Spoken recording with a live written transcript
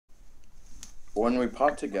When we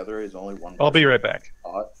pot together, is only one. I'll be right back.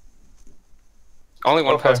 Pot. Only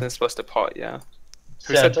one person is supposed to pot, yeah.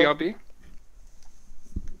 Who said BRB?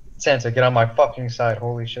 Santa, get on my fucking side,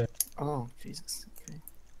 holy shit. Oh, Jesus. Okay.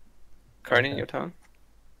 Carney, your turn.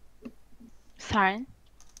 Sorry.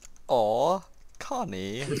 Aw,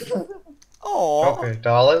 Connie. Aw, Okay,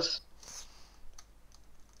 dollars.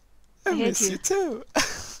 I hate miss you. you too.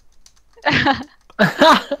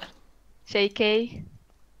 JK.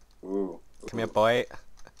 Ooh. Come here, boy.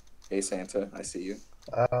 Hey Santa, I see you.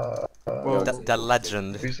 The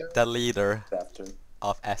legend, Who's that? the leader After.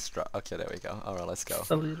 of Astra. Okay, there we go. Alright, let's go.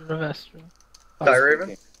 The leader of Astra. Hi,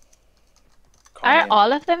 Raven. Are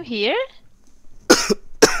all of them here?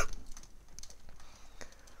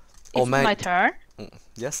 Oh It's man. my turn.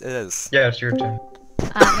 Yes, it is. Yeah, it's your turn.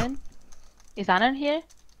 Anon. Is Anon here?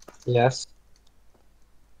 Yes.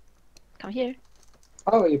 Come here.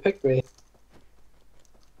 Oh, you picked me.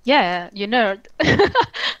 Yeah, you nerd.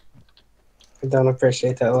 I don't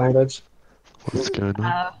appreciate that language. What's going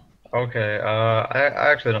on? Okay, I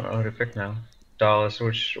actually don't know who to pick now. Dollars,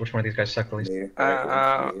 which one of these guys suck the least?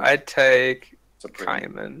 I'd take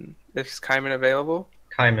Kaiman. Is Kaiman available?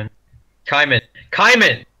 Kaiman.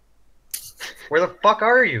 Where the fuck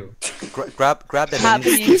are you? Grab the Happy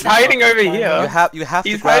ninja. He's hiding over here. You have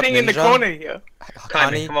He's to grab hiding ninja. in the corner here.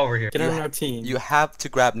 Kaiman, come over here. Get on our team. You have to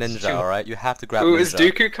grab ninja, alright? You have to grab Ooh, ninja. is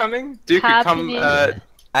Dooku coming? Dooku, Happy come. Ninja.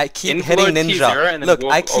 I keep Inflow hitting T0 ninja. and then Look,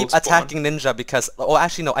 walk I keep old spawn. attacking ninja because... Oh,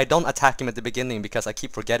 actually no, I don't attack him at the beginning because I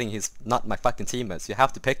keep forgetting he's not my fucking teammates. You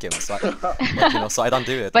have to pick him, so I, so I don't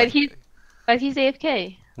do it. But like, he's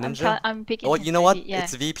AFK. Ninja? I'm picking. Oh, him. you know what? Yeah.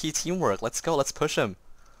 It's VP teamwork. Let's go. Let's push him.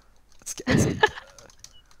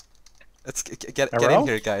 Let's get in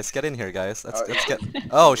here, guys. Get in here, guys. Let's get.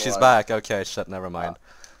 Oh, she's back. Okay, shit. Never mind.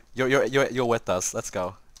 You're with us. Let's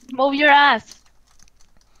go. Move your ass.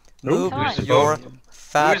 Move Come on. your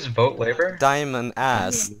fat Who's vote labor? diamond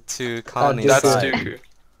ass to Connie's That's side. Dooku.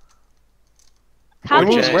 Come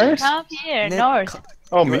Which- here. where? Come here. Nick, North.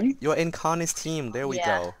 Oh, me? You're in Connie's team. There we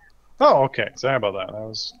Yeah. go. Oh, okay. Sorry about that. I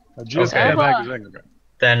was. I just Okay. got back a second ago.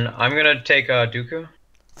 Then I'm gonna take Dooku.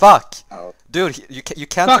 Fuck, Oh. dude, you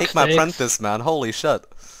can't Fuck take my sakes. apprentice, man. Holy shit.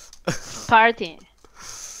 Party.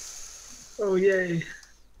 Oh, yay.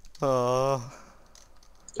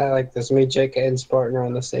 I like this. Me, JK, and Spartan are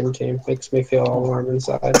on the same team. Makes me feel all warm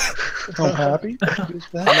inside. I'm happy. How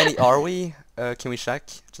many are we? Can we check?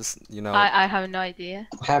 Just, you know. I have no idea.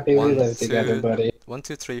 Happy we One, live together, two. buddy. 1,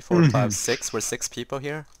 2, 3, 4, 5, 6. We're 6 people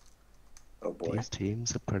here. Oh boy. These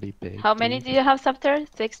teams are pretty big. How many dude. do you have, Scepter?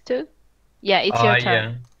 6 too? Yeah, it's your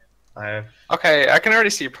turn. Yeah. I have. Okay, I can already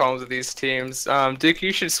see problems with these teams. Dooku,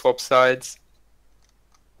 you should swap sides.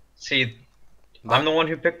 See, I'm the one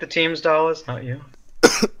who picked the teams, Dollars, not you.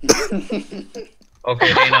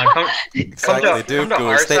 Okay, Anon, come Exactly, to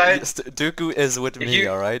our side. Dooku is with If me, you-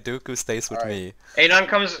 alright? Dooku stays with me. Anon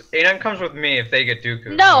comes with me if they get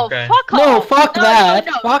Dooku. No, okay? fuck No, off. fuck No, that.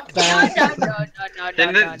 no, no. Fuck that.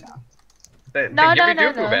 No. Then No, then give me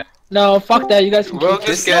no, Dooku no. back. No, fuck that. You guys can We'll keep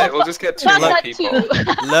just it. get 2 Fuck more that people.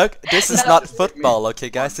 too. Look, this is No. not football, okay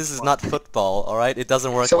guys? This is not football, alright? It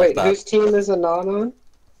doesn't work So like wait, that. whose team is Anon on?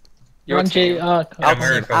 Your Run J. team. In Our team,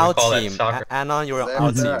 America, we our call that team. soccer. Anon, you're Zephyr.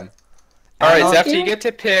 our team. Alright, Anon- Zephyr, you get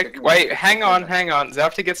to pick. Wait, hang on.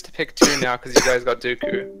 Zephyr gets to pick 2 now because you guys got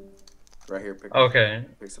Dooku. Right here. Pick. Okay.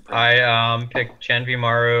 Pick Supreme. I picked Chanvi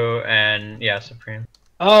Maru and yeah, Supreme.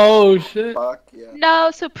 Oh, shit. Fuck yeah. No,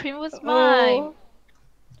 Supreme was mine.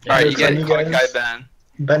 Alright, you Yes, get you Kai guys. Ben.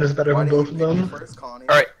 Ben is better Why than didn't both you of pick me them. first, Connie?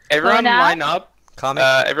 Alright, everyone now? line up. Comic.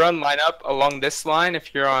 Everyone line up along this line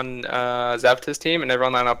if you're on Zapta's team, and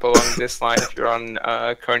everyone line up along this line if you're on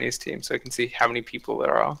Coney's team, so you can see how many people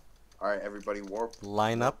there are. Alright, everybody warp.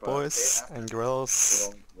 Line up, warp, boys pit and girls.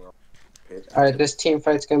 pit. Alright, this team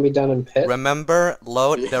fight's gonna be done in pit. Remember,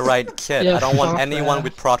 load the right kit. Yeah, I don't want fuck anyone that.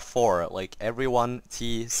 with Prot 4. Like, everyone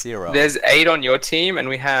T0. There's 8 on your team, and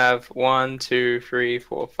we have 1, 2, 3,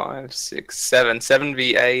 4, 5, 6, 7.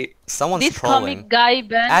 7v8. Someone's This trolling. comic guy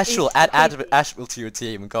Ben Ashul, is add crazy. Ashul to your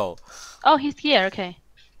team. Go. Oh, he's here. Okay.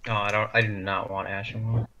 No, I do not want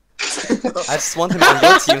Ashen. I just want him on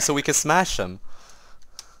your team so we can smash him.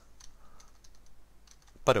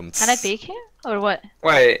 Badum. Can I pick him or what?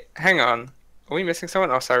 Wait, hang on. Are we missing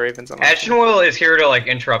someone? Oh, sorry, Raven's on. Ashenwell is here to like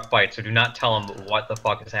interrupt fights, so do not tell him what the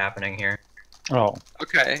fuck is happening here. Oh.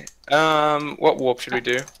 Okay. What warp should we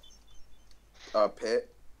do?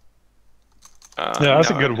 Pit. Yeah, that's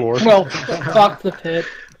no. a good war. Well, fuck the pit.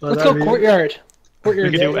 Let's go courtyard. We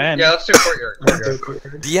can do yeah. N. Yeah, let's do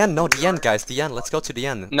courtyard. The end, no, the end, guys. The end. Let's go to the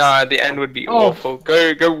end. No, the end would be Oh. awful.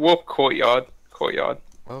 Go warp courtyard. Courtyard.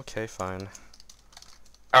 Okay, fine.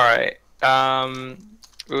 Alright.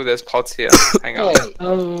 Ooh, there's pods here. Hang on.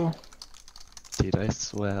 Oh. Dude, I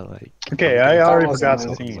swear, like. Okay, I'm I gonna already get forgot out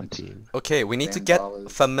the of my teams. team. Okay, we need to get $10.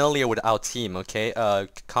 familiar with our team, okay?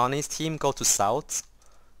 Connie's team go to south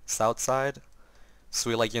side. So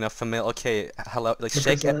we like, you know, familiar. Okay, hello, like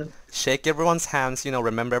shake everyone's hands, you know,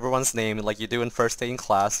 remember everyone's name, like you do in first day in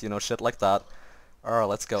class, you know, shit like that. Alright,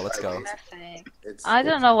 let's go. I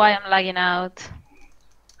don't know why I'm lagging out.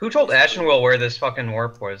 Who told Ash and Will where this fucking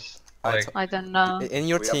warp was? Like, I don't know. In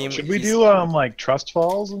your We have a- team, Should we he's- do like trust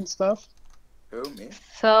falls and stuff? Who, me?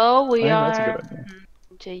 So we I think that's a are good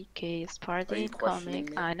idea. JK, Are you Spartan, questioning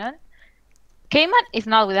Comic, me? Anon. Cayman is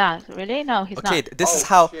not with us, really? No, he's Okay, not. this is Oh,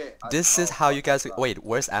 how shit. this is Oh, how you fuck, guys. I thought- Wait,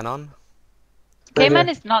 where's Anon? Cayman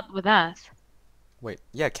is not with us. Wait,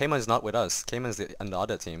 yeah, Cayman is not with us. Cayman is on the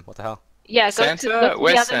other team. What the hell? Yeah, go Santa? to the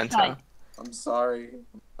Where's other Santa? side. I'm sorry.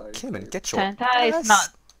 Cayman, get your Santa ass. is not.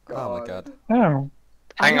 Oh my god. Oh.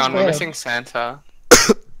 Hang on, we're bad. missing Santa.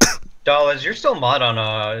 Dollars, you're still mod on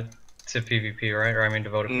to PvP, right? Or I mean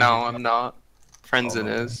devoted. No, PvP. I'm not. Friends Oh, it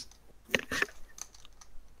no. is.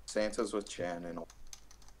 Santa's with Chan and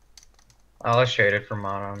I'll shade it for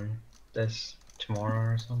mod on this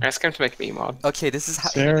tomorrow or something. Ask him to make me mod. Okay, this is how.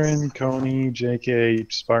 Saren, Coney,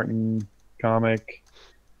 JK, Spartan, Comic,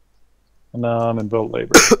 Anon, and Vote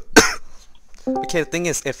Labor. Okay, the thing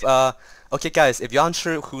is, if okay guys, if you're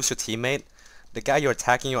unsure who's your teammate, the guy you're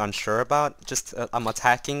attacking you're unsure about, just I'm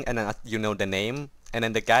attacking and then you know the name, and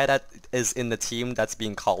then the guy that is in the team that's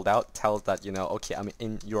being called out tells that, you know, okay, I'm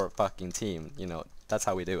in your fucking team, you know, that's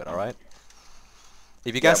how we do it, alright?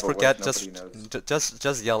 If you guys but what forget, if nobody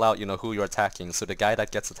just yell out, you know, who you're attacking, so the guy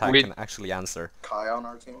that gets attacked We- can actually answer. Kai on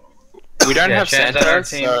our team. We don't Yeah, have Chan's on Santa, our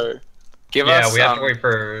team. so give Yeah, us we have to some wait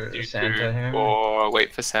for Dooku Santa here. or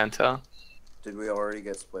wait for Santa. Did we already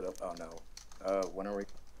get split up? Oh no. When are we?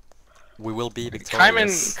 We will be Kaiman,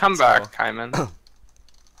 victorious. come so- back, Kaiman.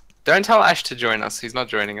 Don't tell Ash to join us. He's not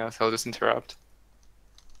joining us. He'll just interrupt.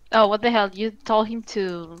 Oh, what the hell? You told him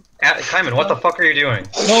to. Kaiman, what the fuck are you doing?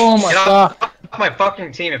 Oh my Get god. off my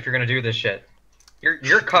fucking team if you're gonna do this shit.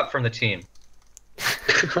 You're cut from the team.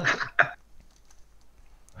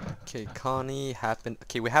 Okay, Connie happened.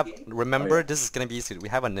 Okay, we have. Remember, this is gonna be easy. We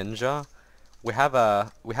have a ninja. We have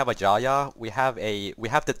a Yaya. We have the we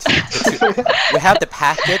have the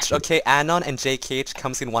package. Okay, Anon and JKH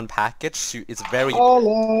comes in one package. So it's very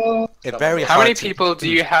very How hard many to- people do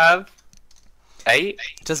you have? 8?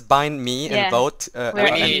 Just bind me Yeah. and vote We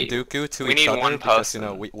and need- Dooku to we each need other one because, you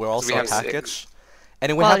know, person. we're also we a have 6. package. And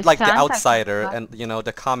then we Well, have like the Santa outsider can- and, you know,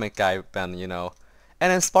 the comic guy Ben, you know.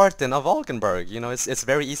 And then Spartan of Valkenburg, you know, it's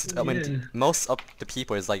very easy to, I mean, Yeah. most of the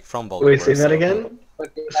people is like from Valkenburg. Wait, say that so- again?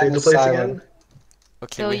 Say the place again?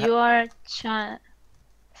 Okay, So we you are Chan.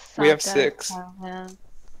 We have Santa, 6. Carmel.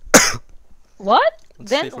 What? Let's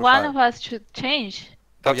Then see for one 5. of us should change.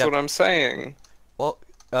 That's Yeah. what I'm saying. Well,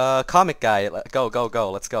 comic guy, go,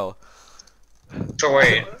 let's go. So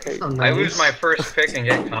wait, Oh, I lose nice. my first pick and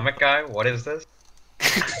get comic guy? What is this?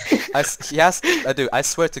 He has, dude, I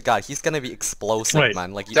swear to God, he's gonna be explosive, Wait.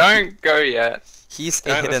 man. Like, Don't go yet. he's a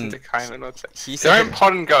Don't hidden, listen to Kaiman. What's it? he's a Don't hidden,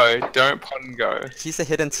 pot and go. Don't pot and go. he's a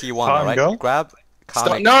hidden T1, Pot and alright? go? Grab Stop.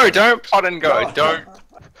 comic. No, don't pot and go. No. Don't.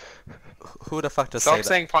 Who the fuck does say Stop that?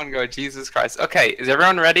 saying pot and go. Jesus Christ. Okay, is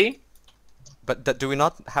everyone ready? But do we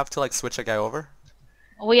not have to like switch a guy over?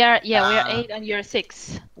 We are 8 and you're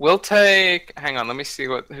 6. We'll take. Hang on, let me see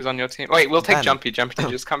who's on your team. Wait, we'll take Ben. Jumpy. Jumpy, did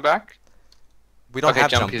you just come back? We don't Okay,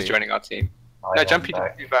 have Jumpy's Jumpy. joining our team. No, Jumpy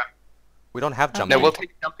didn't be back. We don't have Jumpy. No, we'll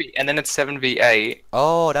take Jumpy, and then it's 7v8.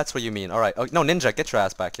 Oh, that's what you mean. Alright. Oh, no, Ninja, get your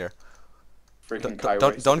ass back here. Freaking Kai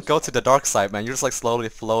Don't go to the dark side, man. You're just like slowly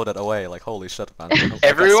floated away. Like, holy shit, man. I got spooked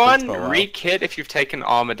Everyone, for a while. re-kit if you've taken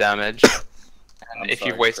armor damage, and I'm if you've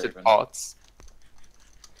sorry, wasted Craven. pots.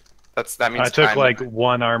 That means I took Kaiman. like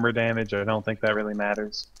 1 armor damage. I don't think that really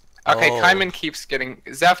matters. Okay, Oh. Kaiman keeps getting.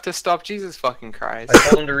 Zafta, stop! Jesus fucking Christ! I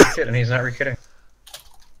told him to rekit and he's not rekitting.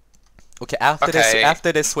 Okay, after this, Okay.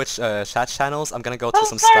 after they switch chat channels, I'm gonna go to Oh,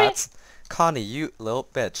 some sorry. strats. Connie, you little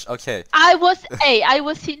bitch. Okay. I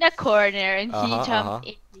was in a corner and Uh-huh, he jumped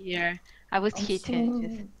in here. I was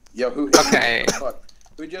hidden. Yo, who? Okay. Fuck.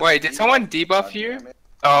 Who just Wait, did someone debuff God you? damn it.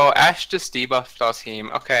 Oh, Ash just debuffed our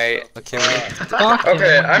team. Okay. Okay, we need Fuck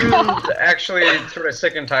Okay, him. I'm actually sort of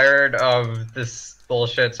sick and tired of this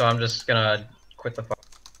bullshit, so I'm just gonna quit the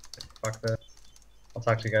fuck this. I'll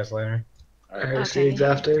talk to you guys later. Alright, Alright, see you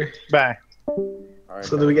after. Bye. alright,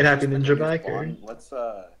 So do we get Happy let's Ninja just back, or? spawn.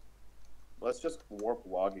 Let's just warp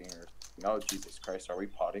logging or. No, Jesus Christ, are we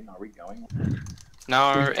potting? Are we going?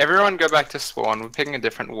 No, everyone go back to spawn. We're picking a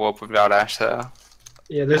different warp without Ash there.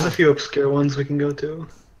 Yeah, there's a few obscure ones we can go to.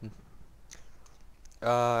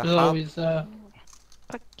 There's How, always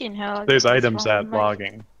Fucking hell. There's this items wrong at mic.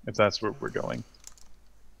 logging, if that's where we're going.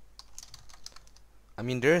 I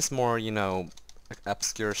mean, there's more, you know,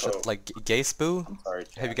 obscure shit Oh. like Gaspoo. I'm sorry.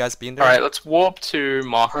 Have you Chat. guys been there? Alright, let's warp to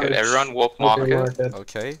market. Punch. Everyone warp Okay, market. market.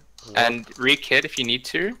 Okay. And re-kit if you need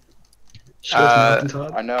to. she goes Uh,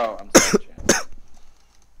 mountaintop. I know. I'm sorry. Chat.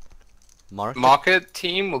 Market. Market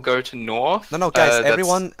team will go to north. No, guys, that's-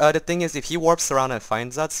 everyone, the thing is, if he warps around and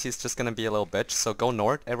finds us, he's just gonna be a little bitch, so go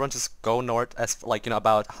north. Everyone just go north as, like, you know,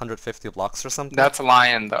 about 150 blocks or something. That's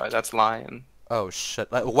Lion though. That's Lion. Oh, shit.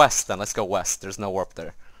 West, then. Let's go west. There's no warp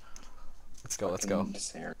there. Let's go, let's go. Fucking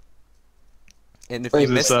Sarah. And if Wait, you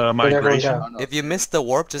Is miss, this Where'd everyone migration? go? Oh, no. if you miss the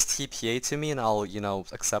warp, just TPA to me and I'll, you know,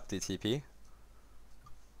 accept the TP.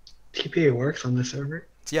 TPA works on this server.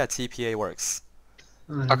 Yeah, TPA works.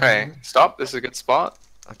 Okay, stop. This is a good spot.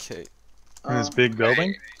 Okay. In this big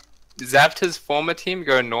building? Zavta's former team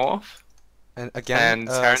go north. And again, And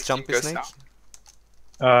Terrence Jumpy goes Snake.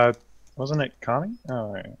 south. Wasn't it Connie?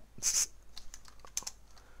 Oh, right.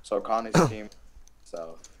 So Connie's team.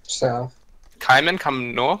 So South. Kaiman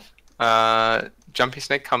come north. Jumpy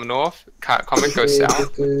Snake come north. Comic goes south.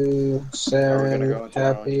 Cuckoo, are we gonna Saren, go into our own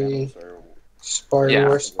Happy, channels or? Spartan. Yeah.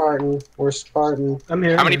 We're Spartan. We're Spartan. I'm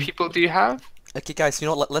here. How many people do you have? Okay, guys, you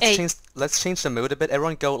know, let's Hey. change the mood a bit.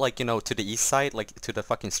 Everyone go, like, you know, to the east side, like to the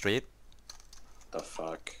fucking street. The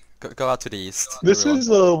fuck. Go out to the east. This everyone. is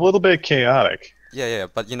a little bit chaotic. Yeah,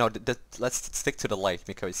 but you know, let's stick to the light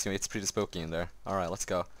because you know, it's pretty spooky in there. All right, let's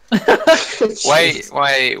go. Wait.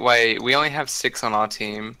 We only have 6 on our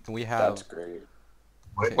team. We have. That's great.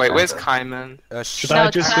 Wait, where's Kaiman? Should I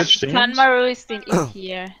just switch teams? Kanmaru is still in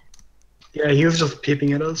here. Yeah, he was just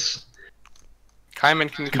peeping at us.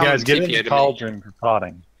 Kaiman can You come guys get in TPA the to me. cauldron for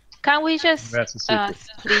potting. Can we just That's a secret.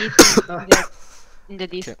 split in the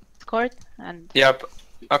Discord and Yep.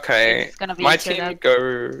 Okay. it's gonna be My easier team that-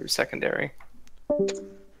 go secondary. The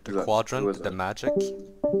Who is quadrant, the it? magic.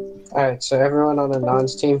 Alright, so everyone on the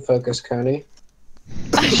non's team, focus, Coney.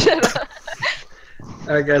 Shut up.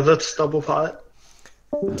 Alright, guys, let's double pot.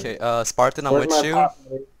 Okay, Spartan, I'm Where's with my you. pot,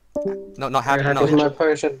 buddy? No, not happy. Happy. Where's No. my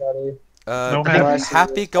potion, buddy? No Happy, Happy.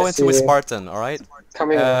 happy go I into with see you. Spartan. All right.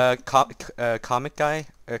 Come here. Comic guy,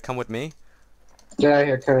 come with me. Get out of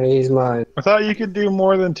here, Coney. He's mine. I thought you could do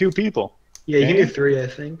more than 2 people. Yeah, you can do Okay. 3, I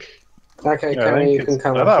think. Okay, Yeah, I Coney, think you can it's-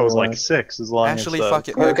 come I if thought it you was like want. 6 as long Actually, as fuck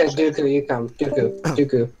it. Okay, Dooku, you come.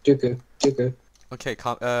 Dooku. Okay,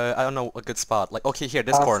 I don't know a good spot. Like, okay, here,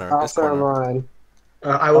 this I'll- corner, I'll this throw corner. mine.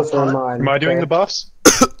 I I'll will throw pot. mine. Am I doing okay? the buffs?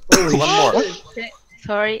 Holy One more. shit.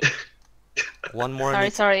 Sorry, One more. sorry,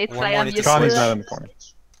 needs- sorry. It's one like more I'm needs used to to Connie's switch. not that. in the corner.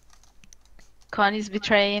 Connie's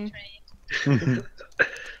betraying.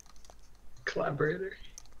 Collaborator.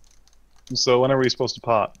 So when are we supposed to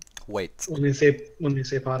pot? Wait. When they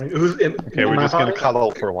say potting. Who's in, Okay, we're just gonna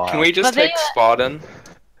cuddle for a while. Can we just But they- take Spartan?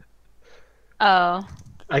 Oh,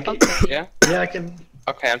 I can. okay. Yeah. Yeah, I can.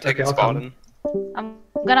 Okay, I'm taking I'll come. Spartan. I'm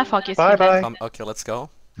gonna focus. Bye you then. bye. Okay, let's go.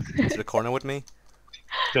 To the corner with me.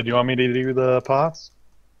 Did you want me to do the pots?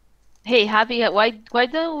 Hey, Happy, why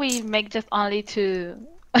don't we make just only 2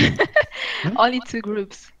 only 2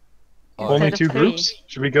 groups? Only Instead 2 of 3. groups?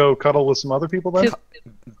 Should we go cuddle with some other people then? Two.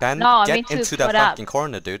 Ben, No, I get mean to into that put up. fucking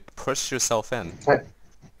corner, dude. Push yourself in.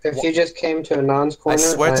 If you just came to a non's corner, I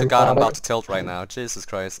swear to God, I'm potting. about to tilt right now. Jesus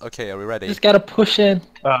Christ. Okay, are we ready? Just gotta push in.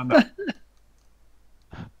 No.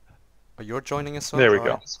 Oh, you're joining us. There we All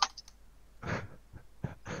go. right.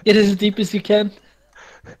 Get as deep as you can.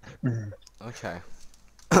 Okay.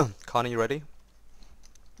 Connie, you ready?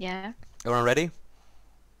 Yeah. Everyone ready?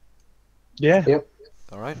 Yeah. Yep.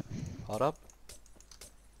 All right. Hot up.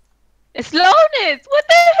 Slowness! What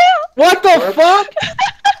the hell? What the fuck?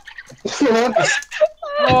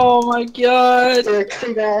 Oh my god. Here,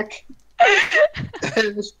 come back.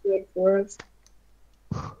 Just wait for us.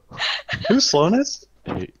 Who's slowness?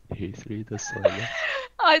 Hey 3 the solo.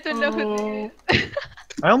 I don't know who this is.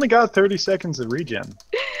 I only got 30 seconds of regen.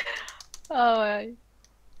 Oh my.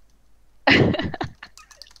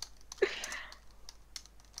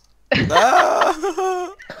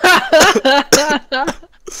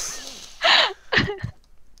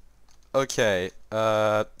 Okay.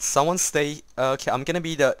 Someone stay. Okay, I'm gonna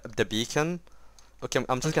be the beacon. Okay,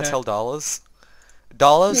 I'm just gonna Okay. tell Dollars.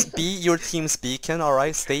 Dollars, be your team's beacon. All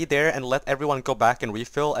right, stay there and let everyone go back and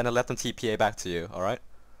refill, and then let them TPA back to you. All right.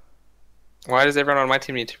 Why does everyone on my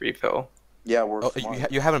team need to refill? Yeah, we're Oh,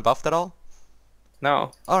 smart. you haven't buffed at all?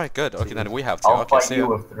 No. All right, good. Okay, then we have to. I'll Okay, fight see you ya.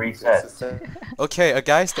 with 3 This sets. is it. Okay,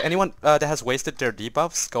 guys, anyone that has wasted their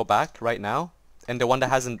debuffs, go back right now. And the one that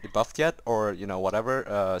hasn't buffed yet, or you know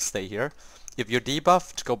whatever, stay here. If you're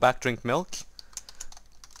debuffed, go back, drink milk.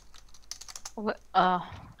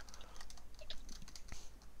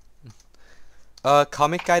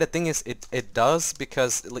 Comic guy, the thing is, it does,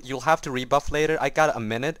 because you'll have to rebuff later. I got a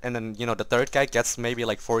minute, and then, you know, the third guy gets maybe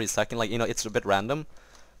like 40 seconds, like, you know, it's a bit random.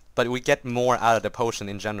 But we get more out of the potion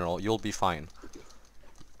in general, you'll be fine.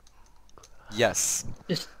 Yes.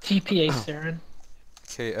 Just TPA, Saren.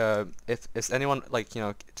 Okay, if is anyone, like, you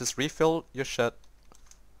know, just refill your shit.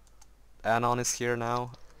 Anon is here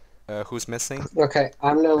now. Who's missing? Okay,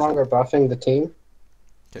 I'm no longer buffing the team.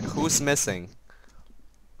 Okay, who's missing?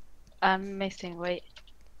 I'm missing. Wait.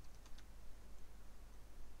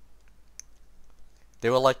 They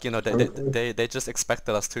were like, you know, they just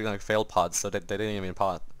expected us to like fail pods, so they didn't even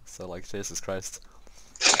pod. So like, Jesus Christ.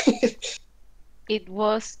 It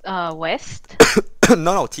was West.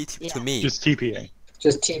 No, to me. Just TPA.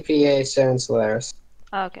 Just TPA Saren Solaris.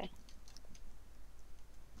 Okay.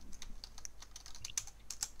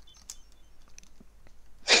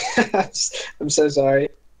 I'm so sorry.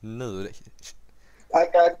 No. I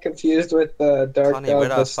got confused with the dark. Connie, where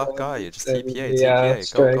the fuck are you? Just TPA, Yeah,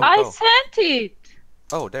 TPA, go, go, I go. sent it.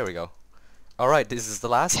 Oh, there we go. Alright, this is the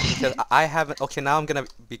last, because I haven't, okay, now I'm gonna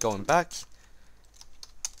be going back.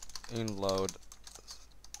 Inload.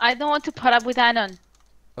 I don't want to put up with Anon.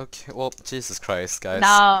 Okay, well, Jesus Christ, guys.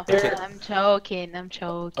 No, Okay. I'm joking. I'm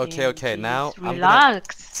joking. Okay, now Just I'm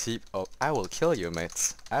relax. gonna oh, I will kill you,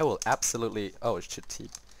 mates. I will absolutely, oh, it should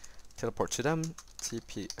teleport to them,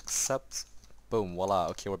 TP accept, boom, voila,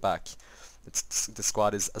 okay, we're back. The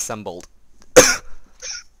squad is assembled.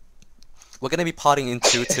 We're gonna be potting in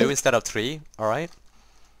 2-2 instead of 3, alright?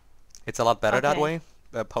 It's a lot better that Okay. way.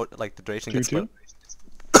 Like the duration gets 2-2?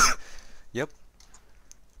 split. Yep.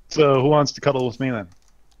 So who wants to cuddle with me then?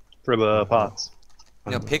 For the pots.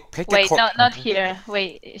 You know, pick Wait, a no, not here.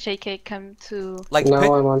 Wait, JK, come to. like No pick,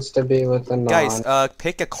 one wants to be with the non. guys,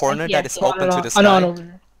 pick a corner Yeah, that is yeah. open to the I know, sky. over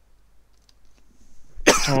there.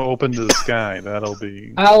 Oh, open to the sky. That'll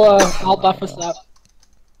be I'll buff us up.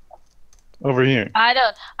 over here. I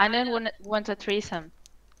don't want a threesome.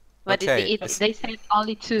 But Okay, they said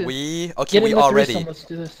only 2. We Get in the are threesome, ready. let's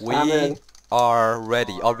do this. I'm We in. are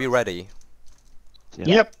ready. Are we ready?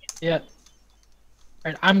 Yep. Yeah.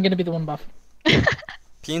 Alright, I'm gonna be the one buff.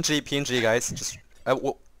 PNG, guys. Just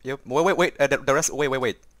yep. Wait. The rest.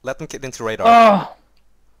 Wait. Let them get into radar. Oh!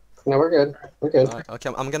 No, we're good. We're good. Okay,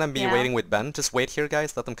 I'm gonna be Yeah. waiting with Ben. Just wait here,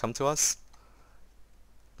 guys. Let them come to us.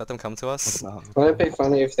 Let them come to us. Wouldn't it be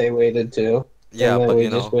funny if they waited too? Yeah, and then but we you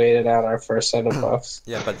just know. waited out our first set of buffs.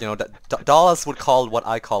 Yeah, but you know, Dallas would call what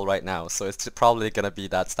I call right now, so it's probably gonna be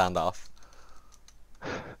that standoff.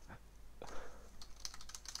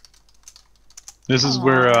 This is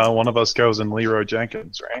where one of us goes in Leroy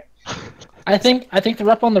Jenkins, right? I think they're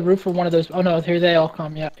up on the roof of one of those. Oh no, here they all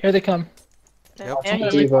come. Yeah, here they come. Yep. There he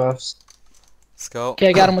is. Debuffs. Let's go. Okay,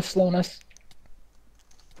 I got him with slowness.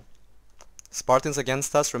 Spartans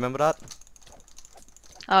against us. Remember that?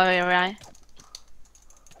 Oh, you're right.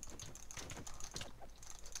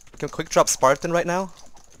 Can quick drop Spartan right now.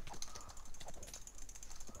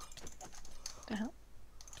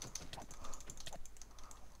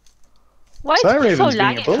 Why is Sorry, it so Raven's being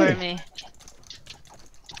a laggy for bully. me?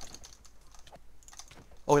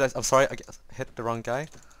 Oh, I'm sorry. I hit the wrong guy.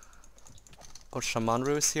 Oh,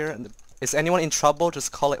 Shamanru is here. Is anyone in trouble?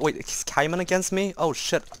 Just call it. Wait, is Kaiman against me? Oh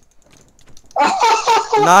shit.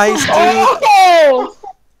 Nice, dude. Oh!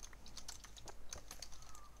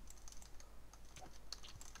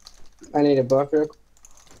 I need a buff real quick.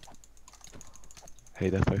 Hey,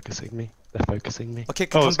 they're focusing me. They're focusing me. Okay, Oh,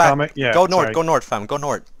 come it's back. comic? Yeah, Go north. sorry. Go north, fam. Go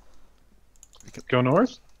north. Go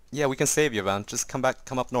north? Yeah, we can save you, man. Just come back.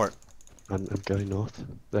 Come up north. I'm going north.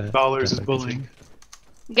 Dollars is they're focusing. bullying.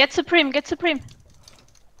 Get Supreme, get Supreme.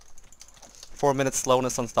 4 minutes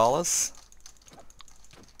slowness on Dallas.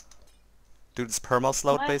 Dude's perma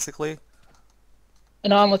slowed What? basically.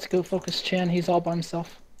 And on, let's go focus Chan. He's all by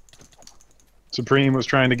himself. Supreme was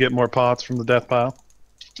trying to get more pots from the death pile.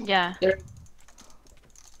 Yeah.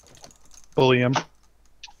 Bully him.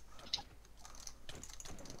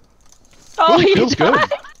 Oh, he feels good. died.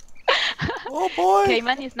 Oh boy. Okay,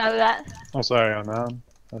 man, he's not that. Oh, sorry on that.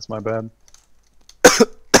 That's my bad.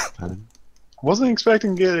 Pardon? Wasn't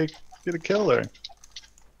expecting to get a kill there.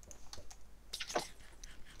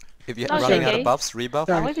 If you're No, running out JK. of buffs, rebuff.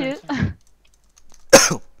 Sorry, I'm with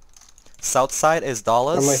you. South side is I'm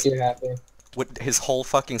Dallas with you, Happy. with his whole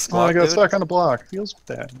fucking Oh, squad. I got dude. stuck on the block. Feels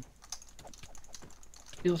bad.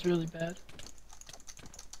 Feels really bad.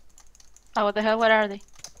 Oh, what the hell? Where are they?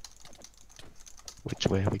 Which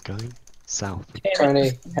way are we going? South.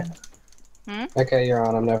 Tony. Hmm? Okay, you're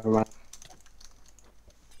on him. Never mind.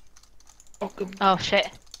 Oh shit.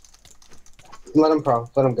 Let him pro.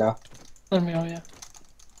 Let him go. Let me know, yeah.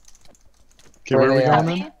 Okay, where are we Where they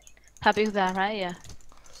going then? Happy with that, right?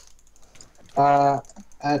 Yeah.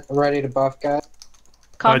 Ready to buff, guys?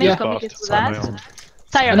 Comic, just comic buffed, is with so I'm that. my own.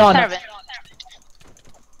 Siren, No, no. Siren.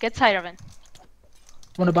 Get Siren.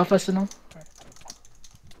 Wanna buff us and all?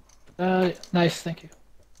 Nice, thank you.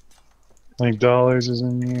 I think dollars is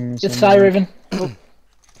in here. Get somewhere. Psy Raven. Oh.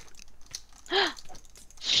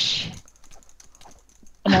 Shh.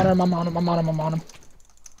 I'm on him, I'm on him, I'm on him, I'm on him.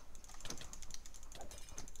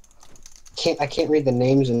 I can't read the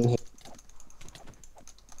names in here.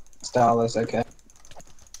 Style is okay.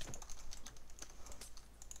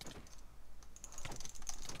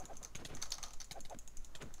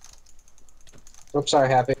 Oops, sorry,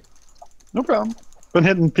 Happy. No problem. Been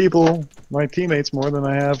hitting people, my teammates, more than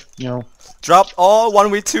I have, you know. Drop all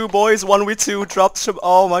 1v2 boys, 1v2, drop some.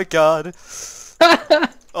 Oh my god.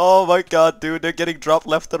 Oh my god, dude, they're getting dropped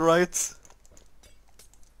left and right.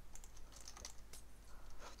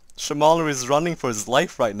 Shamalu is running for his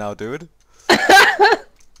life right now, dude.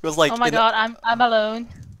 It was like Oh my god, I'm alone.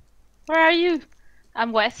 Where are you?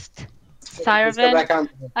 I'm West. Let's go back Siren on.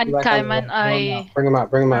 and Back on. Kaiman Bring him out.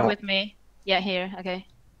 Bring him are out. with me. Yeah, here. Okay.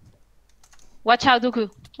 Watch out, Dooku.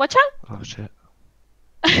 Watch out! Oh shit.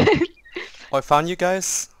 Oh, I found you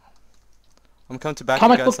guys. I'm coming to back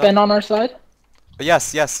Comic you book guys up. Ben on our side?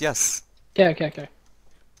 Yes, yes, yes. Okay.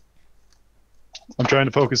 I'm trying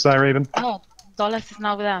to focus Psy Raven. Oh, Dollars is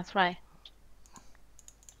not with us, right?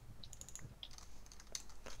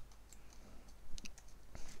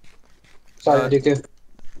 Sorry, Dooku.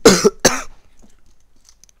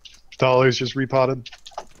 Dollars just repotted.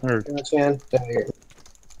 Or Chan. There you go.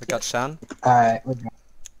 I got Shan. Alright.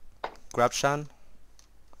 Grab Shan.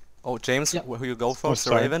 Oh, James, Yep. who you go for? Oh, Sir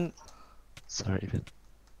sorry. Raven. Sorry, Even.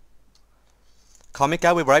 Comic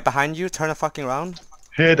guy, we're right behind you. Turn a fucking round.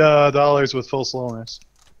 hit dollars with full slowness.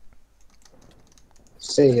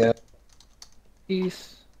 See ya.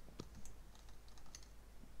 Peace.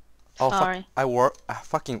 Oh, Sorry. fuck. I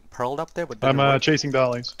fucking pearled up there, but I'm didn't work. chasing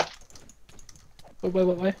dollars.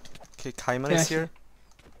 Wait. Okay, Kaiman Yeah, I is see. here.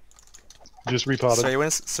 Just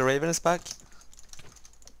repotted. Sir Raven is back.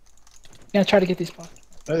 Gonna try to get these spots.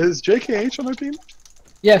 Is JKH on our team?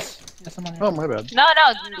 Yes, I'm on here. Oh, my bad. No,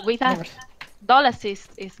 with us. Never. Dollars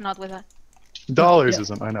is not with us. Dollars Yeah.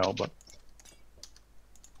 isn't, I know, but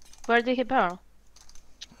Where did he pearl?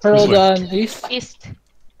 Pearl Wait. East. East.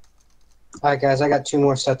 Alright, guys, I got 2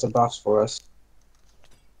 more sets of buffs for us.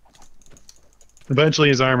 eventually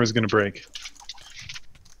his armor's gonna break.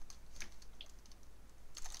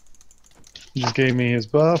 He just gave me his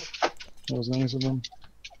buff. That was nice of him.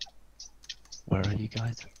 Where are you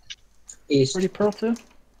guys? East. Where'd he pearl to?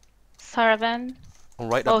 Saravan. I'm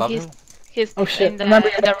right Oh, above he's him. he's Oh shit, in the, remember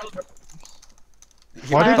in the room.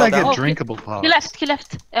 Why did fell I get down. drinkable pots? He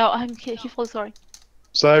left. Oh, he falls. Sorry.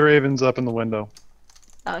 Psy Raven's up in the window.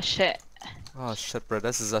 Oh shit. Oh shit, bro.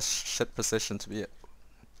 This is a shit position to be.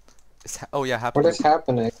 Oh yeah, What happening. is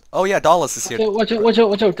happening? Oh yeah, Dallas is here. Okay, watch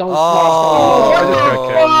out, Dallas.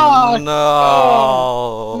 Oh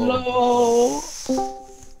no! No.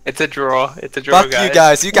 It's a draw. It's a draw, Fuck you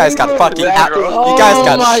guys! You guys got fucking. It's a draw. You guys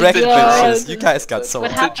got Oh my Shrek God. bitches. You guys got so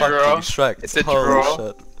What fucking happened? Shrek. It's a Holy draw.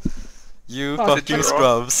 shit. You It's a fucking draw.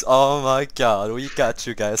 scrubs. Oh my god, we got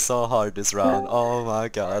you guys so hard this round. Oh my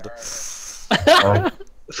god.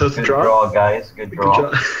 So it's a draw, guys. Good draw.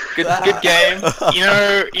 Good game.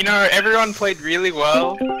 You know, everyone played really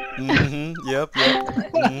well. Yep.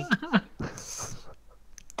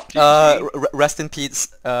 Rest in peace,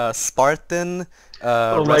 Spartan.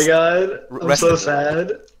 Oh my god, I'm so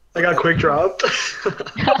sad. I got quick dropped.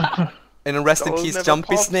 And rest in Those peace, never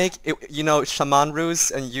Jumpy pop. Snake. You know, Shaman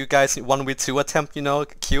Ruse, and you guys 1v2 attempt. You know,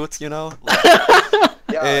 cute. You know,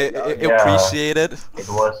 appreciated. It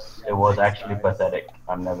was actually pathetic.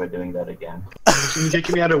 I'm never doing that again. Can you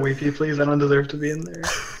kick me out of Wavy, please? I don't deserve to be in there.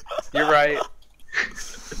 You're right.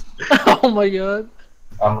 Oh my god.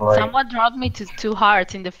 I'm like, Someone dropped me to 2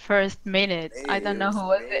 hearts in the first minute. I don't know who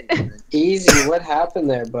was it. Easy, what happened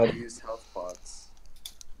there, buddy? Use health pots.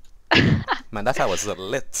 Man, that guy was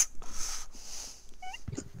lit.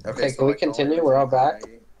 Okay, can we continue? We're all back?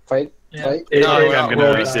 Fight? Yeah. No, I'm gonna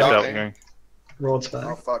we're reset that stopping. one. Rolled Oh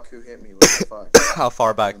back. fuck, who hit me? What the fuck? How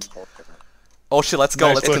far back? Oh shit, let's go.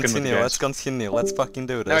 Nice Let's looking with continue. you guys. Let's continue. Let's fucking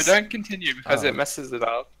do No, this. don't continue because Oh. it messes it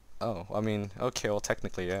up. Oh, I mean, okay, well,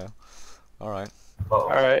 technically, yeah. Alright. oh,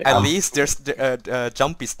 Alright. At least there's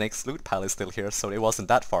Jumpy Snake's loot pal is still here, so it wasn't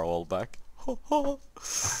that far all back.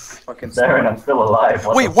 Fucking Darren, I'm still alive.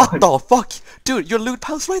 Wait, the what fuck? the fuck? Dude, your loot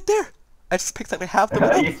pal's right there! I just picked up half them.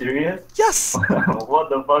 Are you serious? Yes! What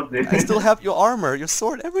the fuck, dude? I still have your armor, your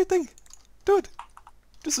sword, everything! Dude!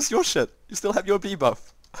 This is your shit. You still have your B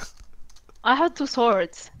buff. I have 2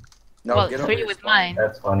 swords. No, Well, get over 3 here, with spawn. mine.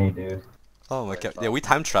 That's funny, dude. Oh my god. Yeah, we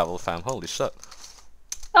time travel, fam. Holy shit.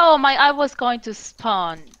 Oh my! I was going to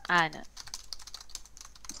spawn Anna.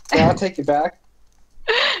 Yeah, I'll take you back.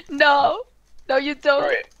 No, no, you don't.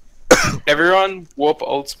 Alright. Everyone, warp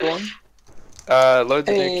old spawn. Load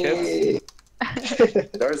the new kits. Hey.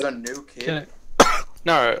 There's a new kid.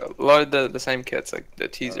 No, load the same kits, like the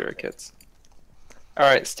T0 kits.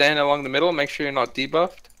 Alright, stand along the middle, make sure you're not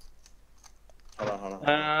debuffed. Hold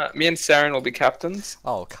on. Me and Saren will be captains.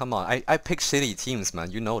 Oh, come on. I pick shitty teams,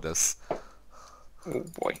 man. You know this. Oh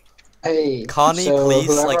boy. Hey, Connie, so please,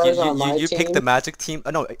 like, whoever's on my you pick the team- magic team.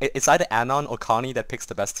 No, it's either Anon or Connie that picks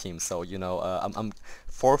the best team. So, you know, I'm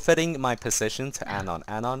forfeiting my position to Anon.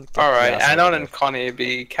 Anon, get Alright, your ass over Anon there. and Connie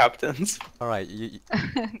be captains. Alright,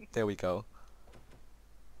 there we go.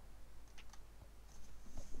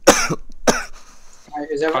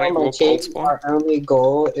 Is everyone Connie on my will team? cold spawn. Our only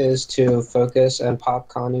goal is to focus and pop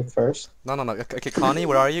Connie first. No. Okay, Connie,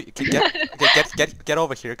 where are you? Get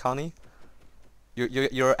over here, Connie. You're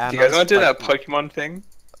Do Anon's you guys want to do like- that Pokemon thing?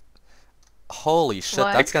 Holy shit,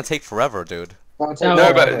 What? that's gonna take forever, dude. I'll take No, No,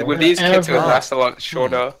 that but over. with these kits it would Ever. last a lot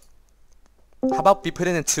shorter. How about we put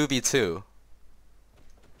it in 2v2?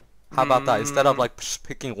 How about that? Instead of like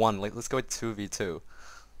picking one, like let's go with 2v2.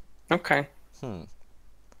 Okay.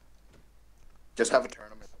 Just have a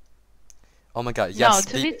tournament. Oh my god,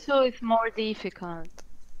 yes. No, 2v2 is more difficult.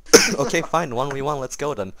 Okay, fine, 1v1, let's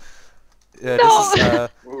go then. No.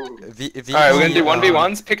 This is Ooh. Alright, we're gonna do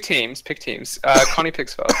 1v1s, pick teams. Connie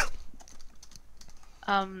picks first.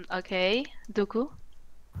 Okay. Dooku?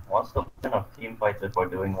 What's the point of team fights if we're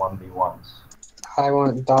doing 1v1s? I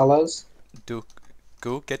want dollars.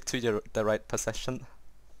 Go get to the right position.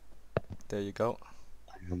 There you go.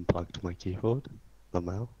 I unplugged my keyboard.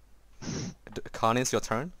 Somehow. Connie, it's your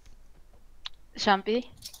turn. Shampy?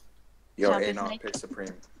 Yo, Champions Anon League. pick Supreme.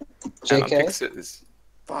 Anon JK? picks his.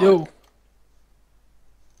 Fuck. Yo.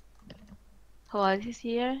 Who else is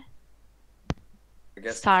here? I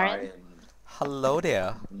guess Saren. Kai and... Hello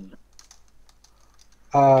there.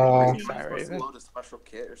 Are we Fire supposed to Raven. load a special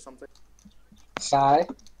kit or something? Sai.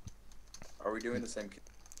 Are we doing the same kit?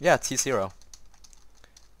 Yeah, T0.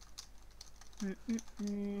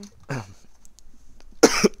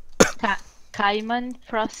 Kaiman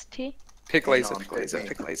Frosty? Pick laser, Anon, pick laser, pick me.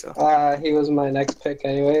 pick laser. He was my next pick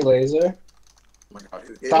anyway, Laser. Oh my god,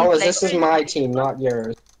 who did Dollars, it? this is my team, not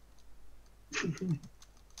yours.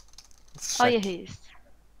 Let's Oh check. yeah, he is.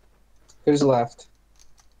 Who's left?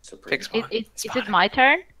 Supreme. Pick spawn. Is it my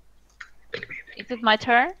turn? Is it my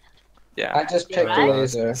turn? Yeah. I just picked Right.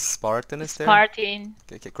 Laser. Spartan is there? Spartan.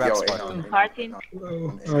 Okay, grab Yo, Spartan. Anon, Spartan.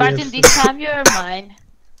 Oh, Spartan, yes. this time you're mine.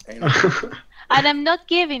 Anon. And I'm not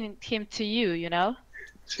giving him to you, you know?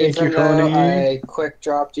 Thank you, Even though Connie. I quick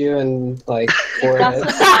dropped you in like 4 Doesn't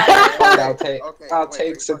hits, matter. I'll take Okay, I'll wait, take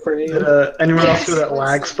wait, Supreme. Did anyone else do that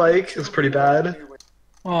lag spike? It's pretty bad.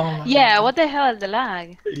 Oh my Yeah, God. what the hell, the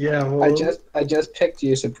lag? Yeah, well, I just picked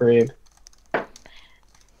you Supreme.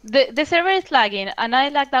 The server is lagging, and I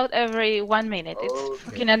lagged out every 1 minute. It's Okay.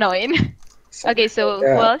 fucking annoying. Okay, so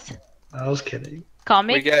Yeah. who else? I was kidding.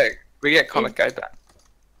 Comic? We get comic guy back.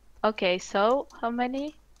 Okay, so how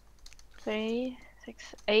many? 3, 6,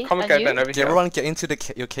 8, Comic and guy you? Ben over Get here. everyone get into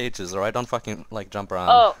your cages, alright? Don't fucking like jump around.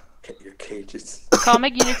 Oh, Your cages.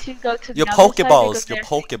 Comic, you need to go to the Your other side because Pokeballs, your there's-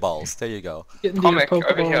 Pokeballs. There you go. Get into your Comic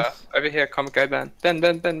over here. Pokeballs. Over here, comic guy Ben.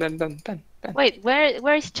 Ben. Wait,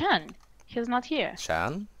 where is Chan? He's not here.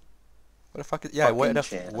 Shan? Where the fuck is? Yeah, where the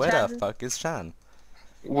Fucking Shan. where the Shan. fuck is Shan?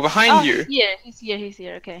 Well, behind Oh, you. he's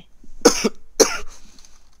here, okay.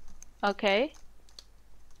 Okay.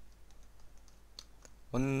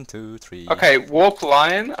 1, 2, 3. Okay, warp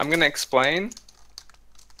lion. I'm gonna explain.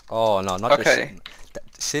 Oh no, not Okay.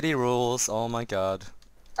 shitty rules. Oh my god.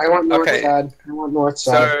 I want north Okay. side. I want north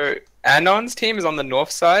side. So Anon's team is on the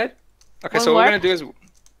north side. Okay, Well, so what we're what? gonna do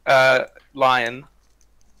is lion.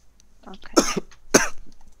 Okay.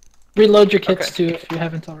 Reload your kits Okay. too if you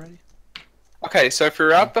haven't already. Okay, so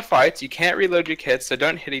for out the fights, you can't reload your kits, so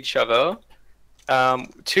don't hit each other.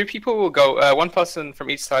 2 people will go. 1 person from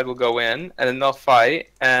each side will go in, and then they'll fight.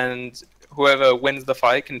 And whoever wins the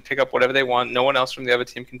fight can pick up whatever they want. No one else from the other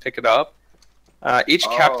team can pick it up. Each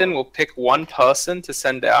captain will pick 1 person to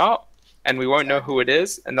send out, and we won't know who it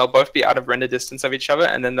is. And they'll both be out of render distance of each other,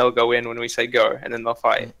 and then they'll go in when we say go, and then they'll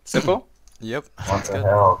fight. Simple? Yep. What Sounds the good.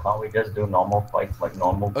 hell? Can't we just do normal fights like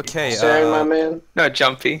normal? Okay. Sorry, my man. No,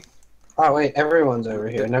 jumpy. Oh wait, everyone's over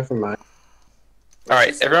here. Never mind. Alright,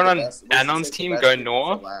 Let's just everyone save on the best- let's just Anon's save the team best go people for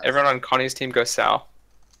north. last. Everyone on Connie's team go south.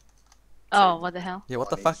 Oh, what the hell? Yeah, what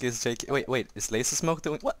the fuck is JK? Wait, is Laser Smoke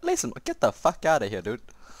doing? What? Laser Smoke, get the fuck out of here, dude.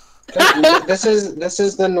 This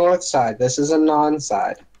is the north side. This is a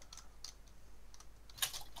non-side.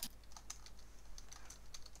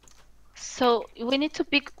 So we need to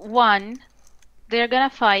pick one. They're gonna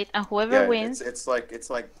fight, and whoever wins. It's like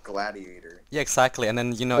Gladiator. Yeah, exactly. And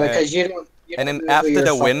then Because you don't. and then know who after you're the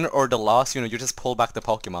fighting. win or the loss, you just pull back the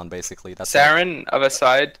Pokemon, basically. That's it. Saren, other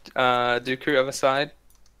side. Dooku, other side.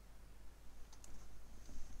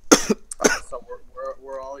 So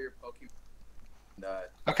we're all your Pokemon.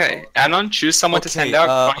 Okay, Anon, choose someone to send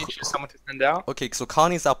out. Connie, choose someone to send out. Okay, so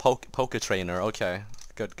Connie's our Poke Trainer. Okay,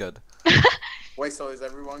 good. Wait, so is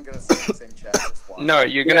everyone gonna send the same chat? No,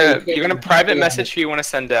 you're gonna private message who you want to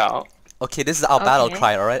send out. Okay, this is our battle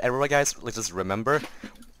cry, alright? Everyone guys, let's just remember.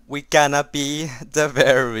 We gonna be the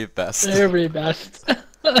very best. Very best.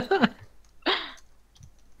 Alright,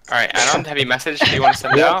 Anon, have you messaged who you want to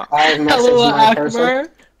send out? I have Hello, messaged my person. Akbar.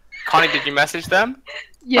 Connie, did you message them?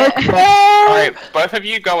 Yeah. Alright, both of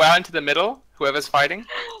you go out into the middle, whoever's fighting.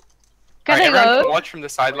 Can Alright, I everyone go? can watch from the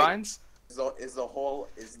sidelines. Is the whole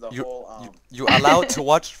You allowed to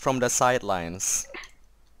watch from the sidelines.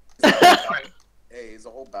 Hey, is the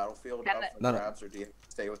whole battlefield up for No. grabs, or do you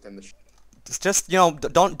stay within the? It's just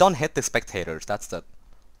don't hit the spectators. That's it.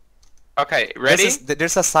 Okay, ready?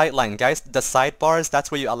 There's a sideline, guys. The sidebars. That's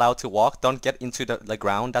where you're allowed to walk. Don't get into the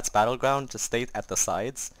ground. That's battleground. Just stay at the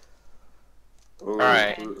sides.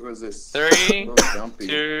 Alright. Who is this? 3,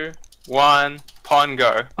 2, 1, pawn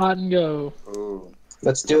go. On go. Ooh.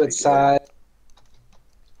 Let's do it side.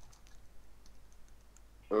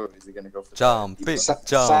 Ooh, is he gonna go for Jump it, Size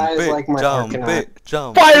jump like my it, jump Arcanine. it,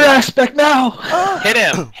 jump. Fire aspect now!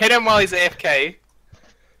 Hit him while he's AFK.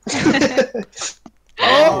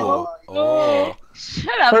 Oh.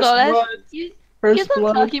 Shut up, First Dolan. blood. You First don't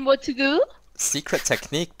blood. tell him what to do. Secret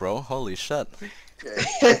technique, bro. Holy shit.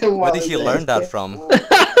 Okay. Where did he learn that from?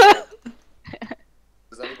 Does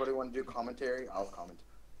anybody want to do commentary? I'll comment.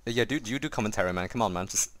 Yeah, dude, you do commentary, man. Come on, man.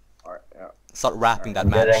 Just Alright, yeah. start rapping that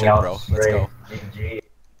Getting mad shit, out bro. Let's straight. go. GG.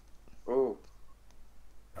 Ooh.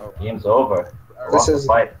 Oh. Game's over. This Lost the is-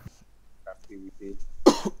 fight. PvP.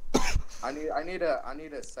 I need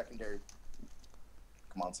a secondary.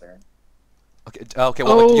 Come on, Saren. Okay,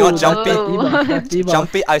 well, you know what, Jumpy? That debuff.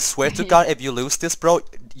 Jumpy, I swear to God, if you lose this, bro,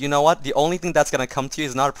 you know what? The only thing that's gonna come to you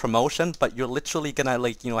is not a promotion, but you're literally gonna,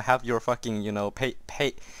 like, have your fucking,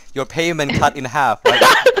 your payment cut in half, right?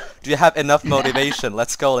 Do you have enough motivation?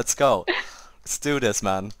 Let's go. Let's do this,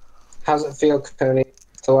 man. How's it feel, Coney,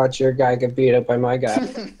 to watch your guy get beat up by my guy?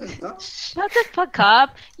 Shut the fuck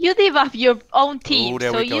up. You debuff your own team, Ooh,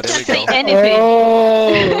 there so we go, you there can we say go.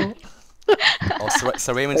 anything. Oh,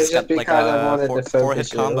 Sir Raymond It's just just got like because I a wanted to focus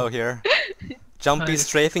 4-hit you. combo here. Jumpy Nice.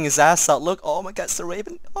 strafing his ass out. Look, oh my God, Sir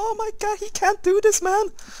Raven. Oh my God, he can't do this, man.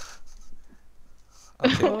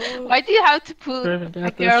 Okay, Why do you have to put Raven got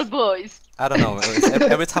a girl this. voice? I don't know.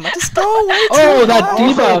 Every time I just go away. Oh, that Oh,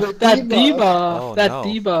 debuff! the That debuff. debuff! Oh, That no.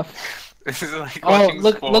 debuff! This is like Oh, watching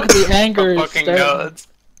look at sports the anger for fucking starting.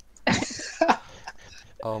 nerds.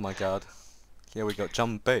 Oh my God. Here we go.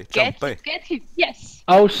 Jumpy, Get Jumpy. him, yes.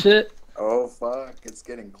 Oh shit! Oh fuck, it's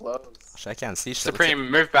getting close. I can't see shit. Supreme,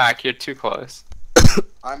 move back. You're too close.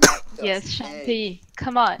 I'm at Yes, just Shanti.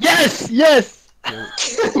 Come on. Yes! Yes!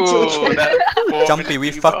 Ooh, that Jumpy, we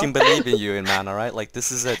 4-minute fucking debuff. believe in you, man. All right, like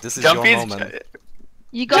this is it. This is your Jumpy's moment.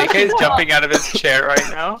 You got JK is jumping out of his chair right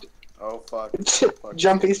now. Oh fuck.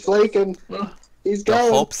 Jumpy's flaking. He's The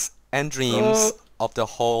going. hopes and dreams of the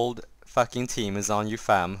whole fucking team is on you,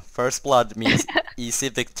 fam. First blood means easy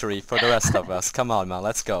victory for the rest of us. Come on, man.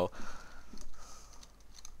 Let's go.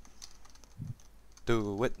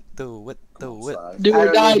 Do it, do it, do it. Do I or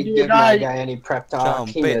don't die, need to do or give my die. guy any prep talk.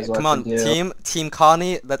 He Jumpy. knows what Come on, to do. team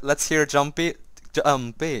Connie. Let's hear Jumpy.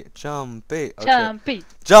 Jumpy. Okay. Jumpy.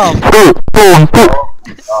 Jump.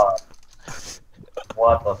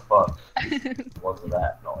 What the fuck was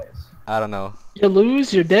that noise? I don't know. You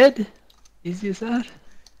lose, you're dead. Easy as that.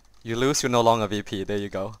 You lose, you're no longer VP. There you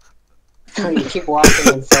go. You keep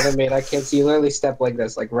walking in front of me, and I can't see. You literally step like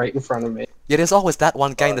this, like right in front of me. Yeah, there's always that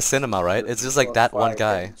one guy in the cinema, right? It's just like that one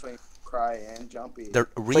guy. Between Cry and Jumpy. They're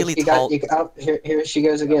really you tall. Here she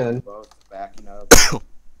goes again. Both backing up. Come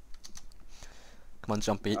on,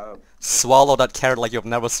 Jumpy. Swallow that carrot like you've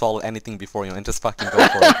never swallowed anything before, and just fucking go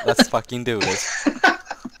for it. Let's fucking do this.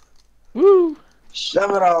 Woo!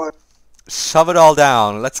 Shove it all in. Shove it all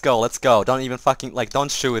down. Let's go. Let's go. Don't even fucking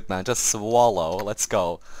don't chew it, man. Just swallow. Let's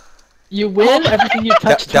go. You win, everything you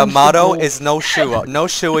touch The turns to motto gold. is no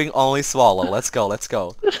chewing, only swallow. Let's go. Let's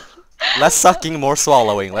go. Less sucking, more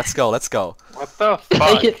swallowing. Let's go, let's go. What the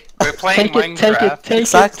fuck? Take it. We're playing Take it. Take Minecraft. it. Take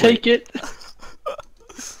Exactly. it. Take it.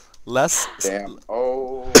 Less. Damn.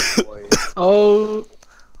 Oh boy. Oh.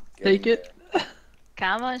 Getting Take it. there.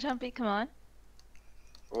 Come on, Jumpy, come on.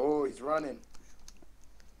 Oh, he's running.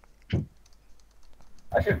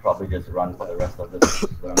 I should probably just run for the rest of this.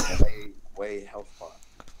 Way health pot.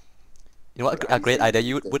 You know what a great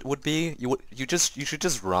idea would be? You should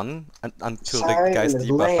just run until the Sorry, guys I'm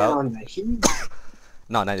debuff laying out. on the heat.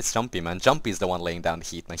 No, it's Jumpy, man. Jumpy's the one laying down the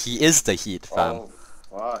heat, man. He is the heat, fam. Oh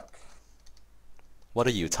fuck. What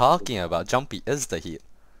are you talking about? Jumpy is the heat.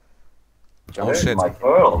 Oh There's shit. my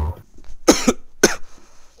pearl.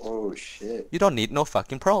 Oh shit. You don't need no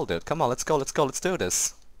fucking pearl, dude. Come on, let's go, let's do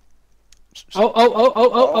this. Oh.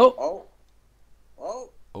 Oh.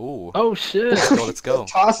 Ooh. Oh shit. Let's go.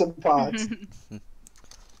 Tossing pots.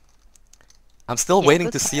 I'm still Yeah, waiting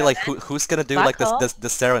good to see like who's gonna do like Back the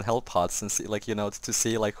Saren Hell pots and see like to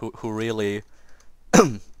see like who really.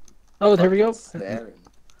 Oh, there we go. Siren.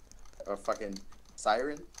 Or fucking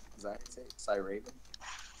Siren? Is that how you say it? Siren?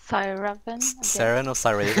 Syraven. Saren or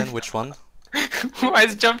Syraven? Which one? Why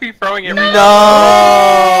is Jumpy throwing it? No!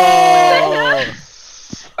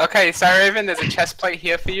 Okay, Syraven, there's a chest plate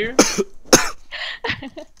here for you.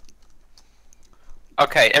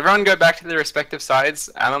 Okay, everyone go back to their respective sides.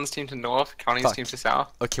 Alan's team to north, Connie's Fuck. team to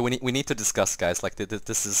south. Okay, we need to discuss, guys. Like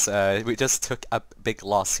this is we just took a big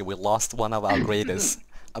loss here. We lost one of our greatest,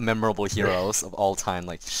 memorable heroes of all time.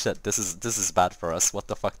 Like shit, this is bad for us. What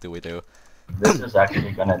the fuck do we do? This is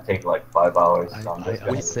actually gonna take like 5 hours. So I'm just I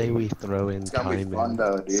gonna say we throw in It's gonna be time fun in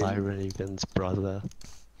though, dude. Siren's brother.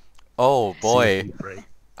 Oh boy. Break.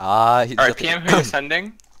 Alright, PM, who you're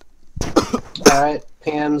sending? Alright,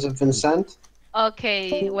 PMs have been sent.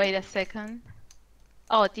 Okay, wait a second.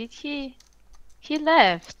 Oh, did he? He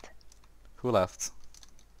left. Who left?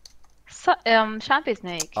 So, Shampy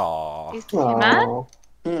Snake. Aww. Is he mad? Oh.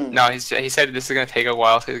 No, he said this is gonna take a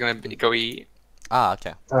while, so he's gonna go eat. Ah,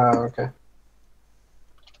 okay. Oh, okay.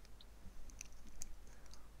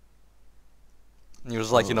 He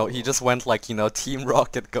was like, he just went like, Team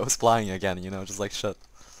Rocket goes flying again, just like shit.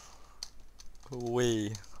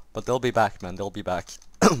 Wee. But they'll be back, man. They'll be back.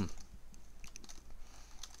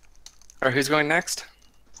 Alright, who's going next?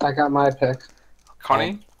 I got my pick.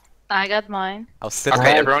 Connie? I got mine. Our Sith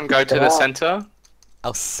Okay, everyone go to the center.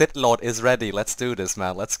 Our Sith Lord is ready. Let's do this,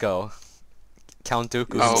 man. Let's go. Count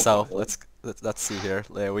Dooku himself. Let's see here.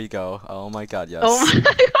 There we go. Oh my god, yes. Oh my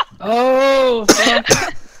god. Oh.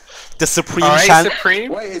 The Supreme Alright, Chan.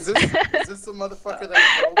 Supreme. Wait, is this the motherfucker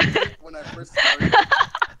that rolled me when I first started?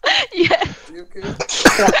 Yeah. Dooku?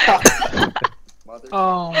 Mother.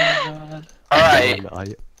 Oh my god. Alright,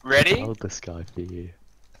 I ready? held this guy for you.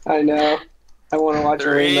 I know. I want to watch a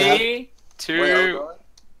remap. 3, Wait, 2,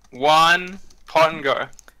 1, pot and go.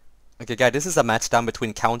 Okay, guys, this is a match down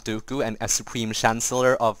between Count Dooku and a Supreme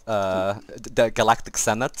Chancellor of the Galactic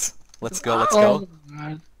Senate. Let's go, let's go. Oh my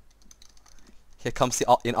god. Here comes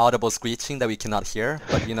the inaudible screeching that we cannot hear,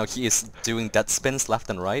 but he is doing dead spins left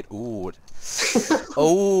and right. Ooh.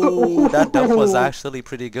 Oh, that was actually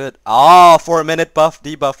pretty good. Ah, 4-minute buff,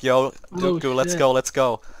 debuff, yo. Dooku, let's shit. go, let's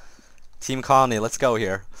go. Team Connie, let's go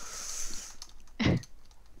here.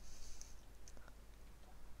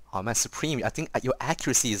 Oh man, Supreme, I think your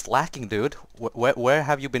accuracy is lacking, dude. Where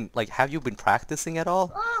have you been? Like, have you been practicing at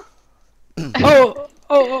all? Oh.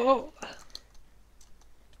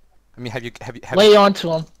 I mean, have you? Lay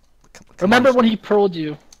onto him. Come Remember on, when he pearled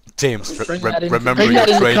you? James? Bring Remember that your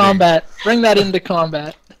into training. combat. Bring that into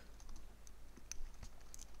combat.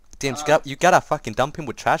 James, you gotta fucking dump him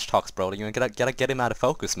with trash talks, bro. You gotta get him out of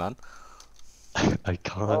focus, man. I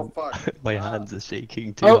can't. Oh, fuck. My hands are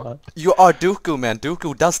shaking too Oh. hard. You are Dooku, man.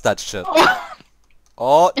 Dooku does that shit.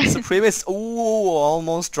 Oh, Supreme is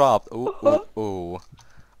almost dropped. Ooh. Oh,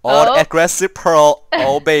 Oh. aggressive pearl.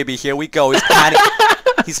 Oh baby, here we go. He's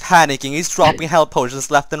panicking. He's dropping health potions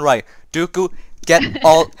left and right. Dooku, get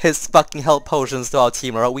all his fucking health potions to our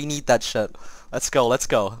team, alright? We need that shit. Let's go.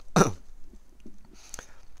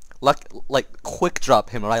 Like quick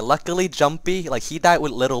drop him, alright? Luckily, Jumpy, like he died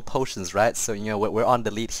with little potions, right? So we're on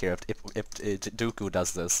the lead here if Dooku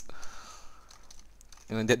does this.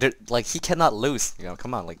 Like he cannot lose.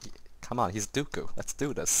 Come on, he's Dooku. Let's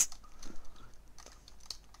do this.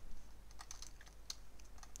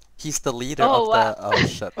 He's the leader Oh, of wow. the. Oh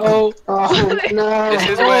shit. Oh. Oh, no. This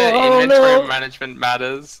is where Oh, inventory no. management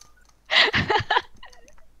matters.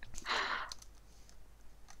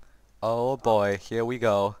 Oh boy, here we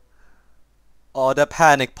go. Oh, the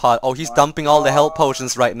panic pot. Oh, he's dumping all the health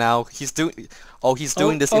potions right now. He's doing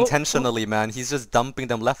this intentionally, man. He's just dumping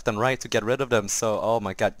them left and right to get rid of them. So, oh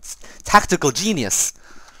my god, it's tactical genius.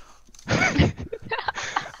 I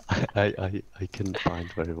can find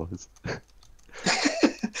where it was.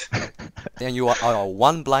 And you are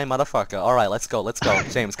one blind motherfucker. All right, let's go.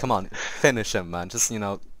 James, come on, finish him, man. Just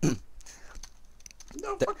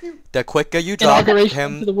the quicker you drop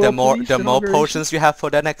him, the more potions you have for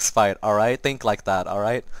the next fight. All right, think like that. All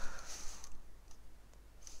right.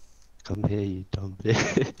 Come here, you dumb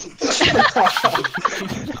bitch.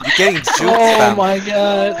 You're getting juked, fam. Oh my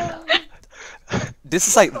god. This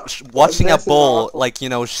is like watching a bull, like,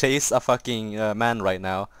 chase a fucking man right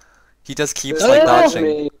now. He just keeps like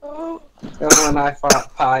dodging. When I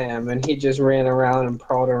fought Payam, and he just ran around and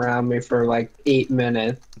crawled around me for like 8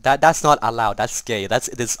 minutes. That's not allowed. That's gay. That's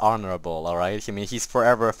dishonorable. All right. I mean, he's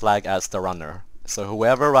forever flagged as the runner. So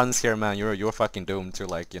whoever runs here, man, you're fucking doomed to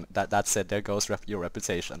like that's it. There goes your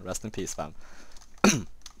reputation. Rest in peace, fam.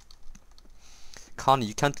 Connie,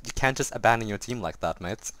 you can't just abandon your team like that,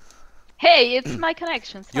 mate. Hey, it's my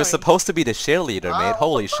connection. Sorry. You're supposed to be the cheerleader, mate.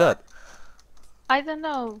 Holy shit. I don't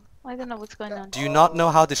know what's going on. Do you not know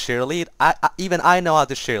how to cheerlead? Even I know how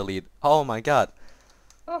to cheerlead. Oh my god.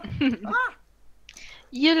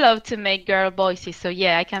 You love to make girl voices, so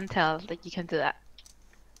yeah, I can tell that you can do that.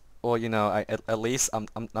 Well, at least I'm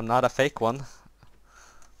not a fake one.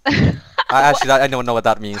 I don't know what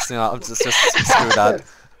that means. I'm just screw that.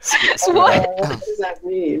 Screw what does that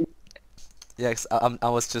mean? Yes, I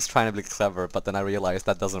was just trying to be clever, but then I realized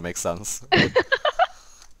that doesn't make sense.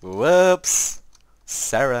 Whoops,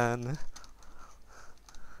 Saren.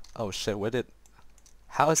 Oh shit,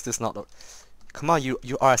 how is this not? Come on, you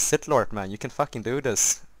are a Sith Lord, man. You can fucking do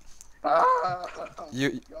this.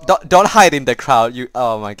 Don't hide in the crowd.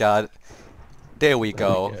 Oh my god. There we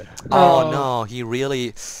go. Oh no, he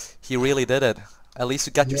really did it. At least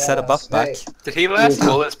you got your set of buff back. Did he last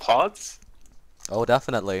all his pods? Oh,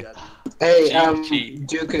 definitely. Hey,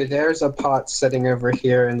 Dooku, there's a pot sitting over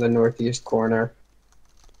here in the northeast corner.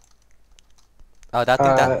 Oh,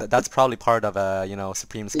 that's probably part of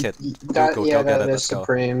Supreme's kit. That go is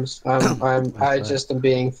Supreme's. I just am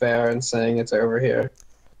being fair and saying it's over here.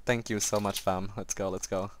 Thank you so much, fam. Let's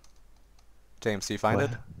go. James, do you find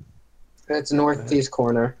it? It's northeast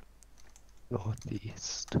corner.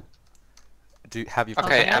 Northeast. Have you?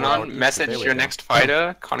 Okay, Anon, message your next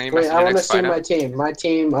fighter. Connie, Wait, message I your want to next see fighter. my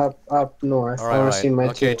team up north. Alright, I want to see my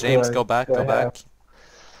team. Okay, James, go back.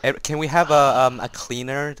 Can we have a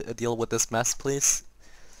cleaner deal with this mess, please?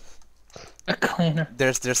 A cleaner.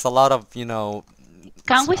 There's a lot of Can't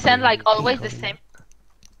we send like always the same?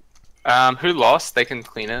 Who lost? They can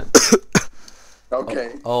clean it.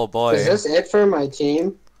 Okay. Oh boy. Is this it for my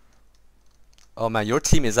team? Oh man, your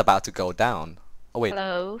team is about to go down. Oh wait.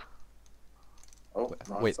 Hello. Oh,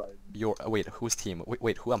 wait, whose team?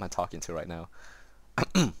 Wait, who am I talking to right now?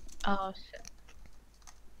 Oh shit.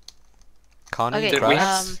 Connie, okay,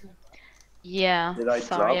 Crash? yeah. Did I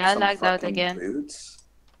sorry, drop I some lagged out fucking again. boots?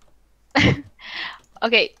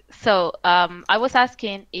 Okay, so I was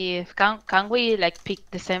asking if can we like pick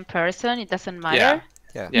the same person? It doesn't matter.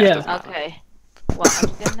 Yeah. Okay. Well,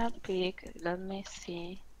 I'm gonna pick. Let me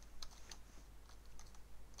see.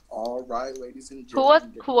 All right, ladies and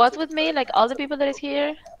gentlemen. Who was with me? Like all the people that is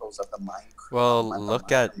here? Well,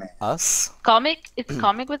 look at us. Comic? It's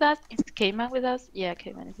Comic with us? Is Caveman with us? Yeah,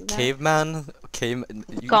 Caveman is with us. Caveman.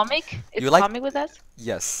 Comic? Is Comic with us?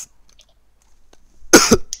 Yes.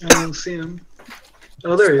 I don't see him.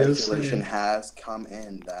 Oh, there he is. Speculation has come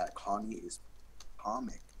in that Connie is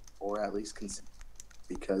Comic, or at least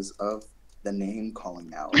because of the name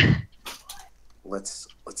calling out. Let's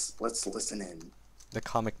listen in. The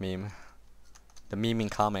comic meme. The memeing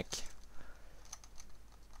comic.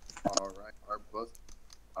 Alright, are both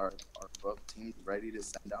teams ready to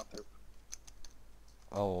send out their...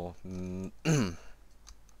 Oh. I'm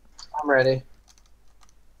ready.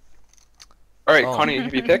 Alright, Connie,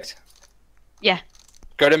 have you picked? Yeah.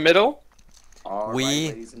 Go to middle.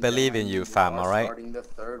 We believe in you, fam, alright?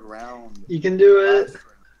 You can do it.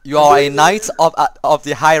 You are a knight of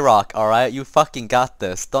the High Rock, alright? You fucking got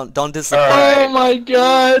this. Don't disappoint. Right. Oh my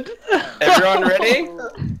god. Everyone ready?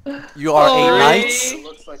 You are a knight. 3,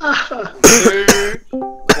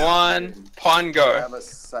 2, 1, pawn go. We have a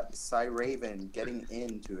Cyraven getting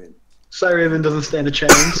into it. Cyraven doesn't stand a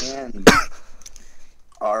chance.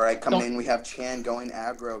 Alright, come in. We have Chan going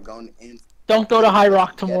aggro, going in. Don't go to High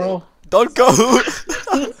Rock tomorrow. Don't go!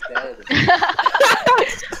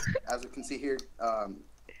 As we can see here,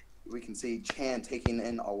 we can see Chan taking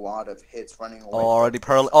in a lot of hits, running away. Already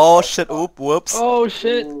Pearl. Oh shit! Oop! Whoops! Oh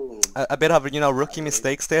shit! Ooh. A bit of rookie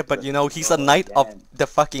mistakes there, but he's a knight of the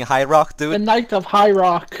fucking High Rock, The dude. Knight of High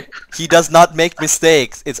Rock. He does not make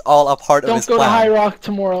mistakes. It's all a part of Don't his go plan. to High Rock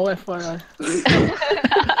tomorrow, FYI.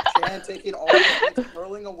 Chan taking all the hits,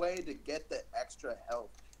 hurling away to get the extra health.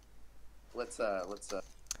 Let's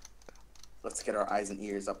get our eyes and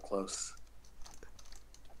ears up close.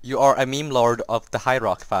 You are a meme lord of the High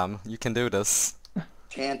Rock, fam. You can do this.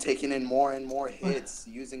 Chan taking in more and more hits,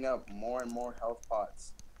 using up more and more health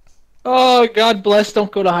pots. Oh, God bless.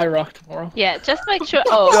 Don't go to High Rock tomorrow. Yeah, just make sure.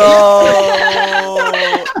 Oh,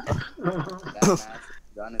 That match is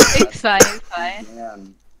done. it's fine. It's fine.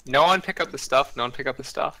 Man. No one pick up the stuff. No one pick up the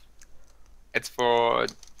stuff. It's for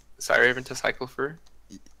Cyraven to cycle through.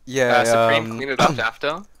 Yeah. Supreme, clean it up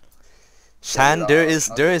after. Shan, there is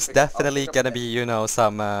definitely gonna be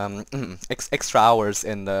some extra hours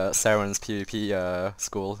in the Saren's PvP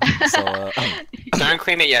school. So Don't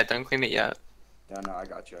clean it yet. Don't clean it yet. No, I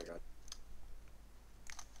got you.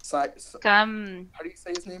 Come. How do you say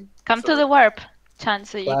his name? Come to the warp, Chan,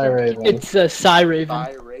 so you can. It's Cyraven.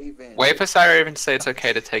 Cyraven. Wait for Cyraven to say it's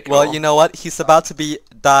okay to take it well, all. you know what? He's about to be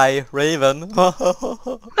Die Raven. Okay,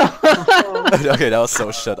 that was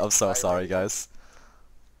so shit. I'm so sorry, guys.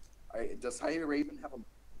 Does Cyraven have a...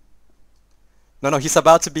 No, he's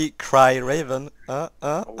about to be Cry Raven. Shut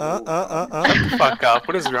the fuck up.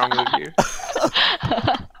 What is wrong with you?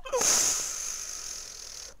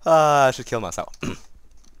 I should kill myself.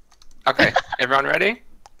 Okay, everyone ready?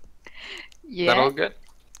 Yeah. Is that all good?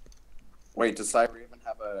 Wait, does Cyraven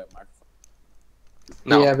have a microphone?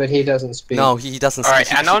 No. Yeah, but he doesn't speak. No, he doesn't Alright,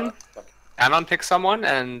 speak. Anon pick someone,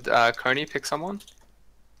 and Coney pick someone.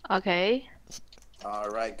 Okay.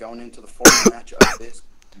 Alright, going into the fourth match of this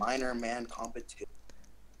minor man competition.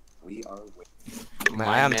 We are waiting. Man,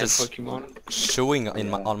 I am just Pokemon. chewing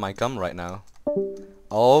on my gum right now.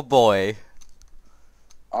 Oh boy.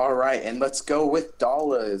 Alright, and let's go with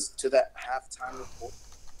dollars to that halftime report.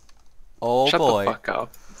 Oh Shut boy. the fuck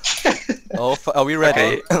up. Oh, are we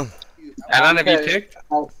ready? Okay. Anon, have you picked?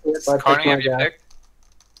 Coney, have you picked?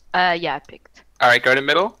 Yeah, I picked. Alright, go to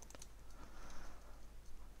middle.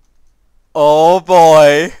 Oh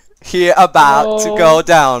boy. He about to go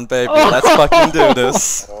down, baby. Let's fucking do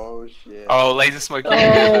this. Oh shit. Oh, Laser Smoke, you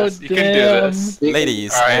can do this. You can do this.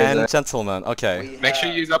 Ladies and gentlemen, okay. Make sure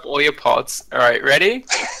you use up all your pots. Alright, ready?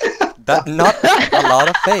 That not a lot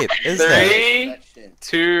of faith, is there? 3,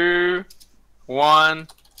 2, 1,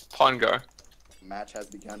 pawn go. Match has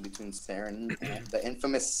begun between Saren and the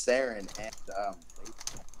infamous Saren and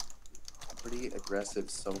pretty aggressive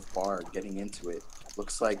so far getting into it.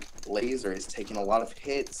 Looks like Laser is taking a lot of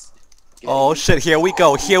hits. Oh shit, here we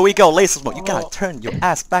go, Laser Smoke. You gotta turn your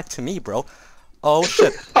ass back to me, bro. Oh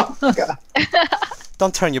shit.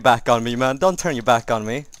 Don't turn your back on me, man. Don't turn your back on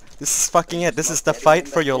me. This is fucking it. This is the fight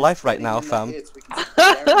for your life right now, fam.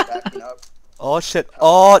 Oh shit.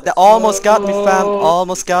 Oh, that almost got me, fam.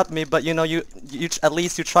 Almost got me, but you at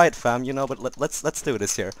least you tried, fam. But let's do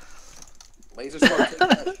this here.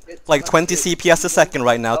 Like 20 CPS a second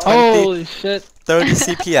right now. 20, Holy shit. 30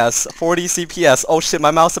 CPS, 40 CPS. Oh shit,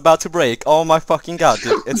 my mouse about to break. Oh my fucking god,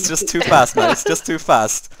 dude. It's just too fast, man. It's just too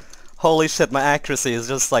fast. Holy shit, my accuracy is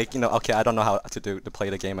just like, okay, I don't know how to play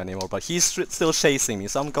the game anymore, but he's still chasing me,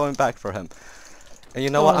 so I'm going back for him. And you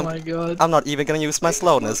know what? my god. I'm not even gonna use my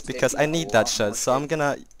slowness because I need that shit. So I'm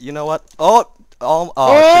gonna, you know what? Oh,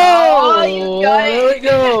 there we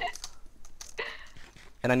go.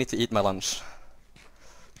 And I need to eat my lunch.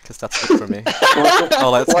 Cause that's good for me. Oh,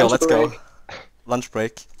 let's go. Lunch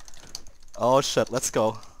break. Oh shit, let's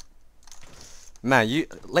go. Man, you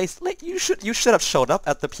should have showed up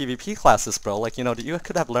at the PvP classes, bro. Like, you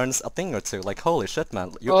could have learned a thing or two. Like, holy shit,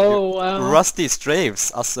 man. Wow. Rusty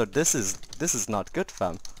strafes. Also, this is not good,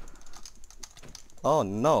 fam. Oh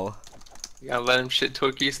no. You gotta let him shit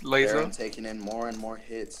talk you, Laser. Baron taking in more and more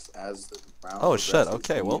hits as the round Oh shit, progresses.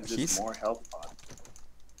 okay, He well, uses he's... more health pods.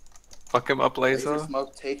 Fuck him up, Laser. Laser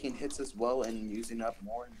Smoke taking hits as well and using up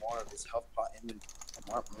more and more of his health pot inventory.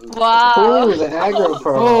 Smart moves. Wow. Ooh, the aggro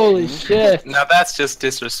pro. Holy shit. Now that's just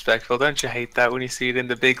disrespectful. Don't you hate that when you see it in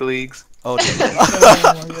the big leagues? Oh,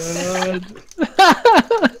 Oh my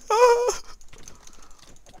god.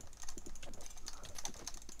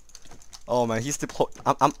 Oh man, he's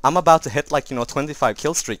I'm about to hit like 25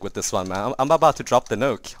 kill streak with this one, man. I'm about to drop the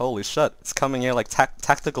nuke. Holy shit, it's coming in like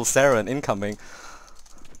tactical Saren incoming.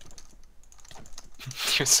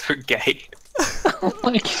 You're so gay. Oh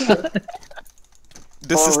my god.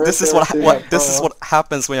 This is what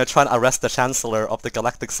happens when you're trying to arrest the Chancellor of the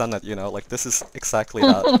Galactic Senate. Like this is exactly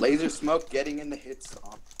that. Laser Smoke getting in the hits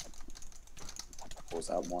on pulls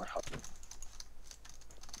out more health.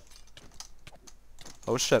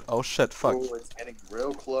 Oh shit, fuck. Ooh, it's getting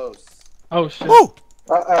real close. Oh shit. Woo!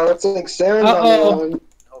 It's like Saren's on the one.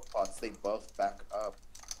 Health pots, they both back up.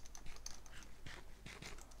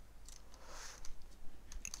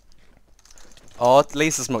 Oh,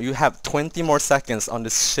 Laces Mode, you have 20 more seconds on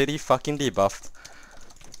this shitty fucking debuff.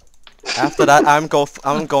 After that, I'm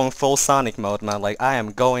going full Sonic mode, man. Like, I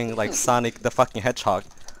am going like Sonic the fucking Hedgehog.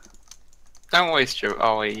 Don't waste your.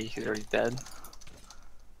 Oh wait, he's already dead.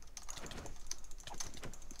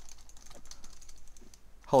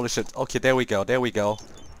 Holy shit. Okay, there we go.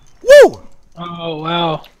 Woo! Oh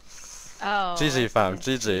wow. Oh. GG fam,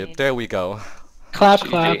 GG. There we go. Clap, GG.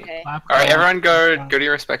 clap. Okay. clap, Alright, clap. everyone go to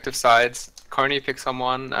your respective sides. Coney pick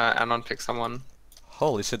someone, Anon pick someone.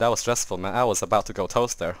 Holy shit, that was stressful, man. I was about to go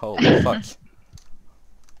toast there. Holy fuck.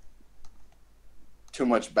 Too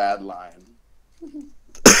much bad line.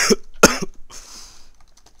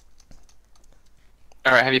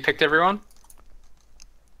 Alright, have you picked everyone?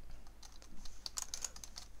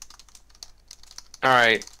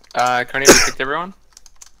 Alright, Coney, have you picked everyone?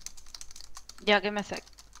 Yeah, give me a sec.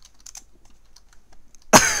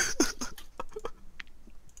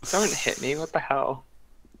 Don't hit me, what the hell?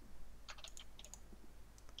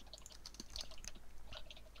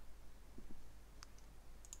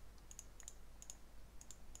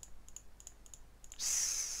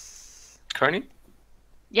 Coney?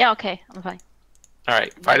 Yeah, okay, I'm fine.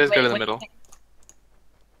 Alright, fighters go to the wait, middle.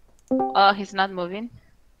 Oh, he's not moving.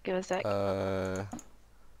 Give a sec.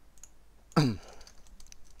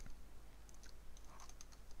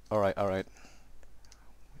 Alright.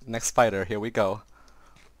 Next fighter, here we go.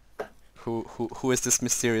 Who is this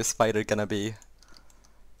mysterious fighter gonna be?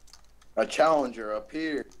 A challenger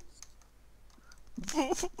appears.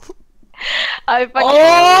 I fucking.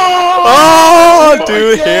 Oh,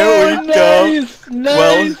 dude, here we go.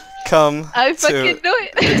 Nice. Welcome I to. fucking knew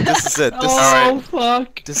it. This is it. Oh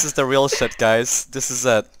fuck. This is the real shit, guys. This is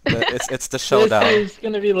it. It's the showdown. This is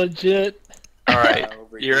gonna be legit. Alright,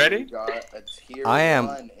 Over you here ready? we got a tier I am-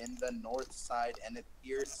 1 in the north side and a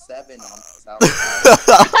tier 7 on the south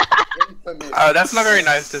side. Infamous. Oh, that's not very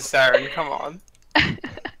nice to Saren, come on.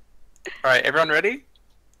 Alright, everyone ready?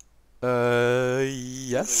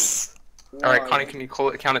 Yes. Alright, Connie, can you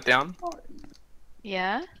count it down?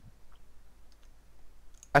 Yeah.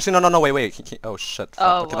 Actually, no, wait. Oh shit. Fuck.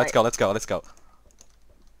 Oh, Okay, what? let's go.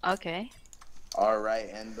 Okay. Alright,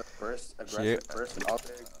 and the first aggressive person, oh,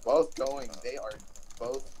 they're both going. They are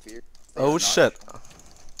both fierce. They are Oh not shit.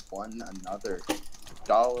 one another.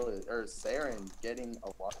 Dollar or Saren getting a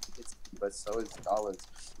lot of hits, but so is Dollars.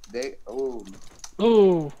 They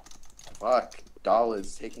Ooh. fuck.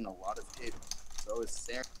 Dollars taking a lot of hits. So is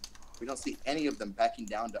Saren. We don't see any of them backing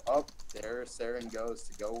down to up. There Saren goes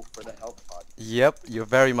to go for the health pot. Yep, you're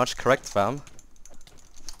very much correct, fam.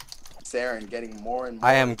 Saren getting more and more.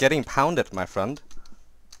 I am getting pounded, my friend.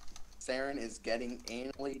 Saren is getting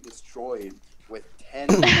anally destroyed with 10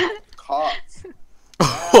 cops.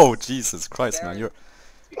 Oh Jesus Christ, man, you're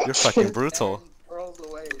fucking brutal. Saren curls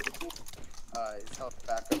away. His health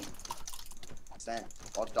back up.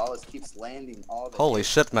 While Dallas keeps landing all the Holy hits.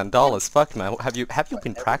 shit, man, Dallas, fuck, man. Have you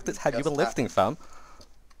been practiced? Have you been lifting, fam?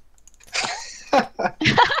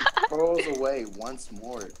 Curls away once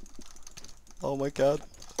more. Oh my god.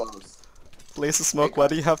 Close. Laser Smoke, why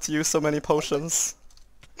do you have to use so many potions?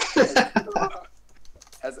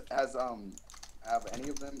 Have any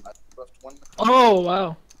of them left one? Oh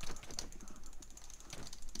wow.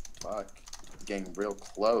 Fuck. Getting real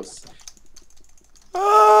close.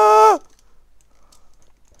 Ah!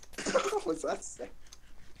 What was that say?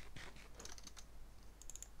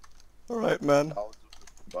 Alright, man.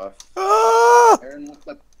 Buff. Ah! Aaron with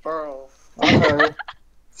the pearl. Saren's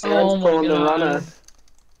Oh my pulling the God. runner.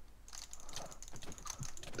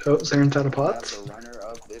 Oh, Saren's out of As pots. the runner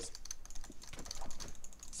of this.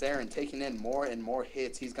 Saren taking in more and more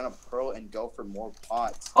hits. He's gonna pearl and go for more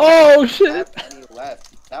pots. Oh Have shit. any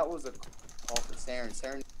left? That was a call for Saren.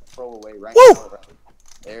 Saren pearl away right Woo! now.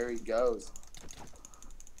 There he goes.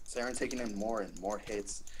 Saren taking in more and more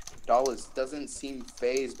hits. Dallas doesn't seem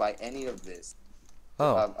phased by any of this.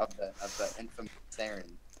 Oh. Of the infamous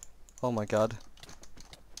Saren. Oh my god.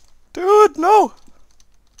 Dude, no!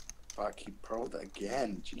 Fuck, he pearled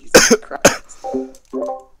again. Jesus Christ.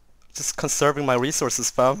 Just conserving my resources,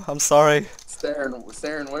 fam. I'm sorry.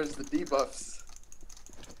 Saren, where's the debuffs?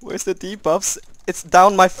 Where's the debuffs? It's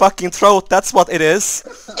down my fucking throat, that's what it is.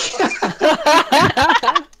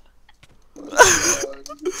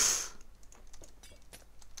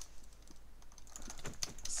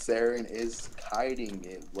 Saren is kiting,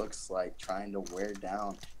 it looks like, trying to wear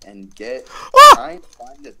down and trying to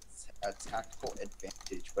find a tactical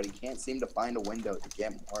advantage, but he can't seem to find a window to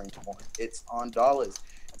get more and more hits on dollars.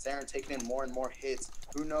 Saren taking in more and more hits.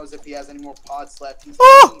 Who knows if he has any more pods left? He's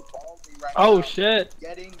getting ballsy right now. Oh shit!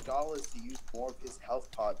 Getting dollars to use more of his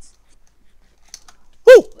health pods.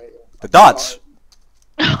 Woo! Wait, The dodge.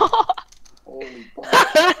 Holy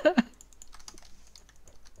fuck.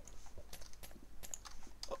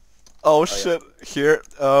 Oh shit! Here,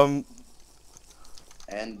 And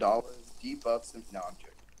dollars debuffs him. No, I'm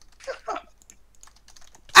joking.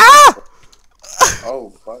 Ah! Oh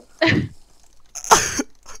fuck.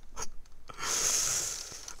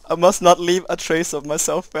 I must not leave a trace of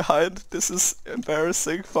myself behind. This is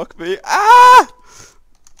embarrassing. Fuck me. Ah!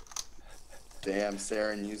 Damn,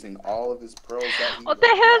 Saren using all of his pros that he What the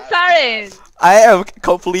hell, Saren? I am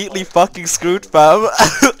completely fucking screwed, fam.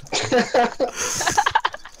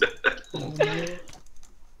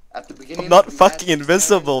 At the beginning I'm not of the fucking match,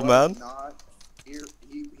 invisible, Saren man. was not fear.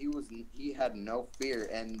 He had no fear,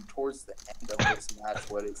 and towards the end of this match,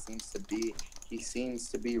 what it seems to be, he seems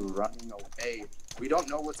to be running away. We don't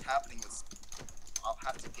know what's happening with. I'll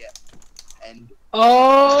have to get. And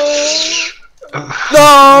Oh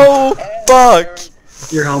no! Fuck!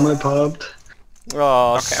 Your helmet popped.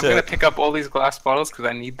 Oh Okay, shit! I'm gonna pick up all these glass bottles because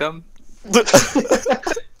I need them. Is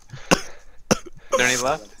there any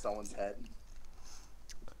left? Someone's head.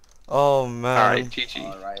 Oh man. Alright, GG.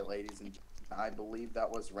 Alright, ladies and gentlemen, I believe that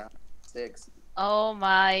was round 6. Oh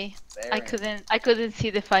my! Saren, I couldn't see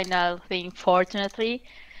the final thing. Fortunately,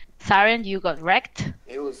 Saren, you got wrecked.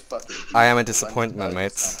 it was fucking. I am a Let me disappointment, tell you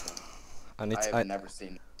mates. something. I need I to. have never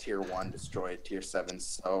seen Tier 1 destroy Tier 7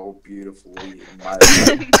 so beautifully in my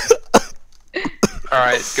life.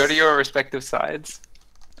 Alright, go to your respective sides.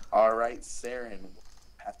 Alright, Saren, what do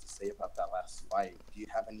you have to say about that last fight? Do you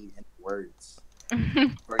have any words?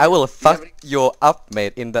 I will Do you fuck have any- you up,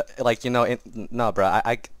 mate. In the like, you know, no, bro.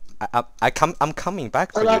 I'm coming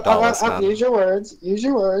back for you, dollars, man. Use your words. Use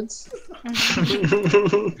your words.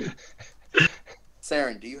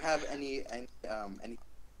 Saren, do you have any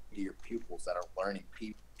to your pupils that are learning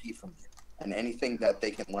PvP from you, and anything that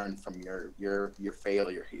they can learn from your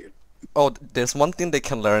failure here? Oh, there's one thing they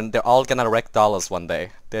can learn. They're all gonna wreck dollars one day.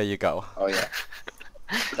 There you go. Oh yeah,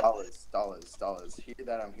 dollars. Hear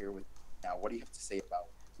that I'm here with you now. What do you have to say about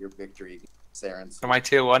your victory, Saren? Am I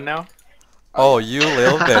Tier 1 now? Oh, you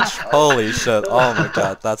little bitch. Holy shit. Oh my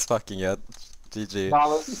god, that's fucking it. GG.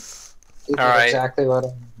 You did Alright. exactly what I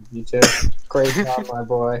wanted you to. Great job, my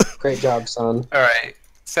boy. Great job, son. Alright,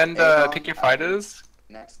 send Anon, pick your fighters.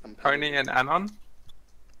 Next competitor. Pony and Anon.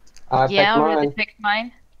 I Yeah, I picked already mine. picked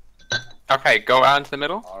mine. Okay, go out into the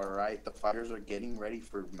middle. Alright, the fighters are getting ready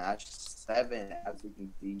for match 7. As we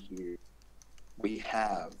can see here, we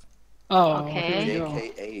have Oh. Okay. Here we go.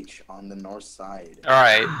 JKH on the north side.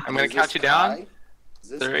 Alright, I'm gonna Is count this you down. Kai? Is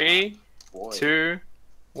this 3, boy, 2,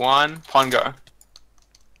 1, Pongo.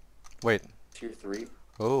 Wait. Tier 3?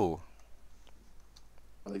 Oh.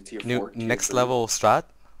 Like tier New 4? Tier next 3? level strat.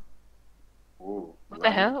 Ooh, What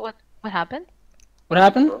the hell? What happened? What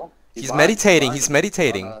happened? Bro, He's meditating. He's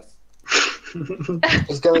meditating.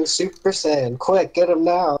 He's going Super Saiyan. Quick, get him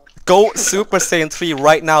now. Go Super Saiyan 3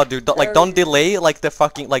 right now, dude. Don't delay like the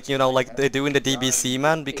fucking like you know like they do in the DBC,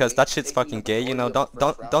 man, because that shit's fucking gay. You know,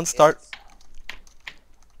 don't start.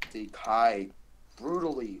 See Kai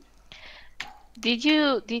brutally. Did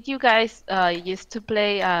you guys used to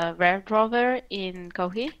play Red Rover in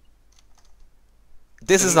Kohi?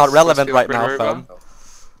 This is Is not this relevant supposed right to be now, Red fam.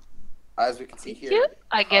 As we can see Did here, you?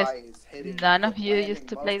 I guess Kai is hitting none of you landing used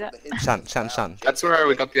to most play of that. the hits Shan, in Shan, this Shan. round. That's where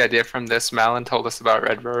we got the idea from this. Malin told us about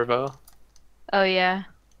Red Rover. Oh yeah.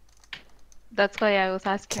 That's why I was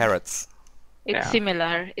asking. Carrots. It's Yeah.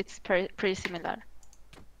 similar. It's pretty similar.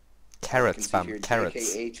 Carrots, As we fam. can see here,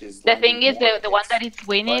 Carrots. JKH is The thing landing is, more the one hits, that is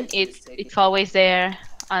winning, but he's it's taking- always there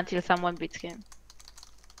until someone beats him.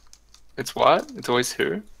 It's what? It's always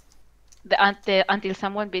who? Until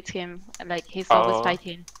someone beats him, like he's always Oh.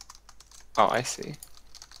 fighting. Oh, I see.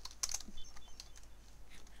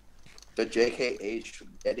 the JKH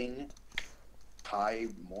getting Kai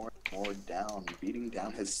more and more down, beating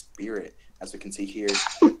down his spirit, as we can see here.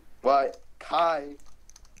 But Kai,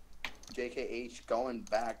 JKH going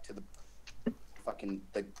back to the fucking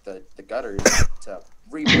the gutters to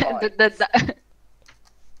replot.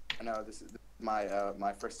 I know this is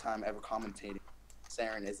my first time ever commentating.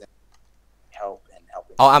 Saren isn't helping.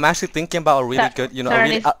 Oh, I'm actually thinking about a really good, you know, a Saren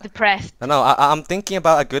really, is depressed. No, I'm thinking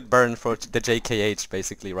about a good burn for the JKH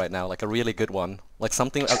basically right now, like a really good one, like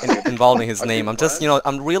something involving his name. I'm just, you know,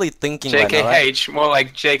 I'm really thinking right now. Right? JKH, more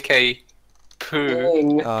like JK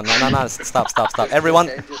Oh, no, stop. Everyone,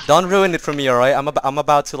 don't ruin it for me, alright? I'm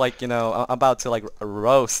about to like, I'm about to like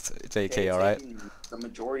roast JK, alright? The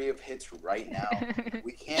majority of hits right now.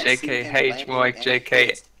 We can't JKH, more like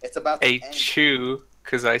JKHU,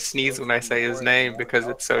 because I sneeze when I say his name because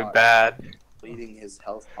it's so bad. Bleeding his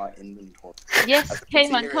health pot inventory. Yes,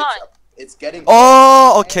 Cayman, come on. It's getting.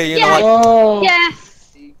 Oh, okay, you know what?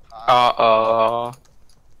 Yes. Uh-oh.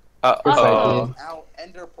 Out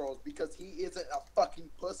Ender Pearls because he isn't a fucking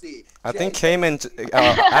pussy. I think Cayman.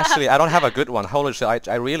 Actually, I don't have a good one. Holy shit!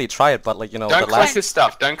 I really tried, but like Don't collect his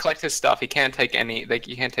stuff. Don't collect his stuff. He can't take any. Like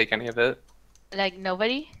you can't take any of it. Like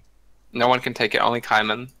nobody. No one can take it. Only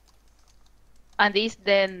Cayman. And these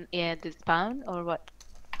then the spawn or what?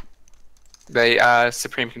 They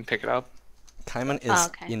Supreme can pick it up. Cayman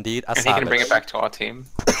is indeed a savage. And he can bring it back to our team.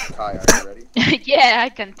 Kai, are you ready? Yeah, I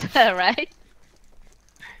can tell, right?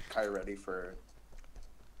 Kai, ready for?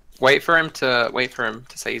 Wait for him to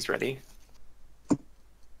say he's ready.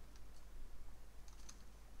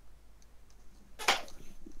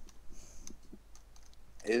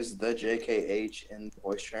 Is the JKH in the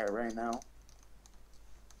voice chat right now?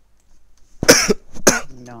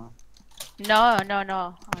 No.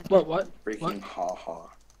 No. What? Freaking haha.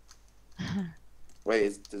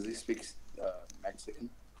 Wait, does he speak Mexican?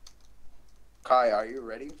 Kai, are you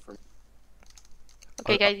ready for?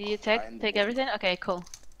 Okay, guys, you take everything. Okay, cool.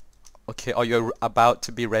 Okay, are you about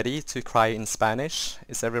to be ready to cry in Spanish?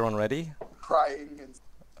 Is everyone ready? Crying in.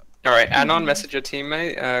 All right, Anon, message your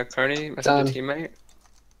teammate. Coney, message your teammate.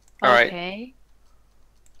 All right. Okay.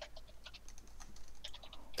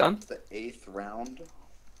 Done. The 8th round.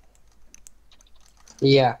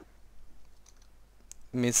 Yeah.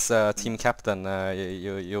 Miss Team Captain,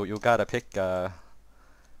 you gotta pick a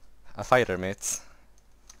fighter, mates.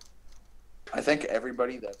 I think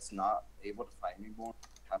everybody that's not able to fight anymore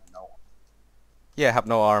have no. Yeah, have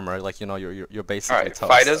no armor. Like you're basically. All right,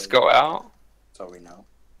 fighters go out. So we know.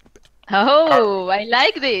 Oh, I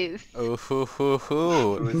like this. Ooh, hoo.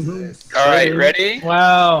 Who is this? All right, ready?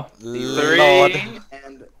 Wow. 3,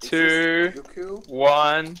 2,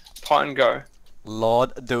 1, pawn go.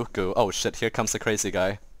 Lord Dooku. Oh shit! Here comes the crazy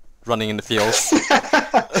guy, running in the fields. We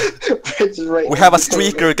have a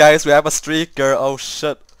streaker, guys. We have a streaker. Oh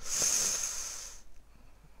shit.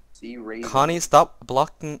 Connie, stop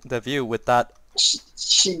blocking the view with that.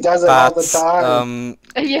 She does it all the time.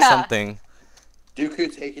 Yeah. Something. Dooku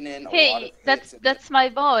taking in. Hey, that's my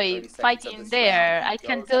boy fighting there. I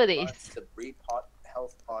can do this.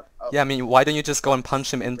 Yeah, I mean, why don't you just go and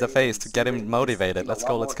punch him in the face to get him motivated? Let's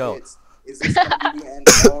go. Is this gonna be the end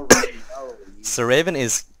already? No. Sir Raven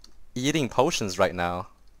is eating potions right now.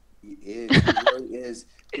 He is. He really is.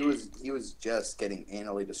 He was just getting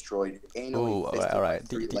anally destroyed. Ooh, alright.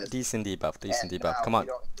 Decent debuff. Come on.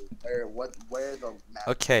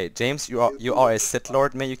 Okay, James, you are a Sith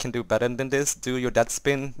Lord. Maybe you can do better than this. Do your death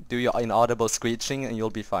spin, do your inaudible screeching, and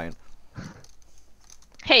you'll be fine.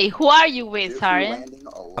 Hey, who are you with, Saren?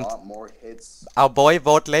 Our boy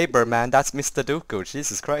Vote Labor, man. That's Mr. Dooku.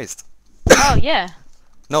 Jesus Christ. Oh yeah.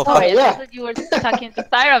 No, I thought you were talking to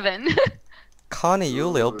Syraven. Connie, you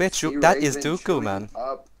little bitch. That is Dooku, man.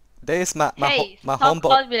 There is my homeboy.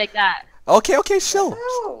 Don't me like that. Okay, chill.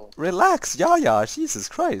 Relax, Yaya. Jesus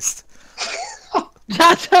Christ.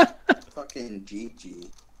 Fucking Gigi.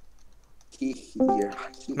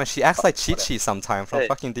 Man, she acts like Chi-Chi sometime from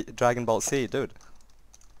fucking Dragon Ball Z, dude.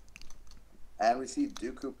 And we see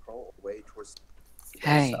Dooku pull away towards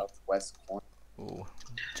the southwest corner. Ooh,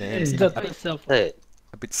 James. A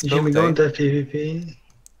bit Can we go into PvP?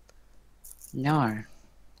 No.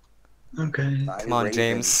 Okay. Come on,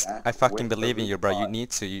 James. I fucking believe in you, bro. You need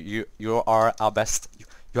to. You are our best.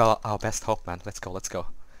 You are our best hope, man. Let's go.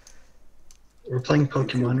 We're playing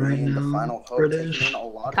Pokemon right now. British.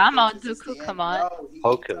 Come on, Dooku. Come on.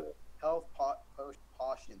 Pokemon. Health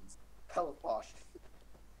potions. Health potions.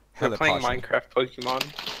 We're playing Minecraft Pokemon.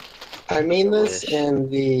 I mean this in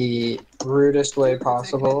the rudest way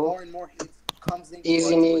possible.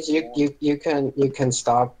 Easy means you can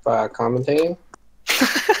stop commentating.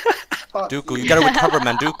 Dooku, you gotta recover,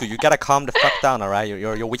 man. Dooku, you gotta calm the fuck down, alright?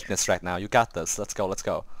 You're your weakness right now. You got this. Let's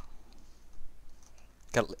go.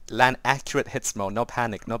 Gotta land accurate hits mode. No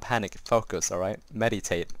panic. Focus, alright?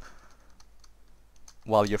 Meditate.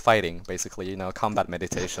 While you're fighting, basically, combat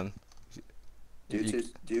meditation.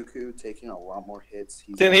 Dooku taking a lot more hits.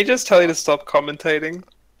 Didn't he just tell you to stop commentating?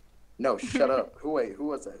 No, shut up. Who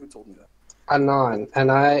was that? Who told me that? Anon,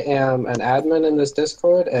 and I am an admin in this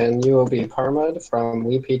Discord, and you will be Parmud from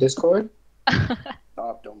WeP Discord.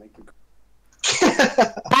 Stop, don't make me...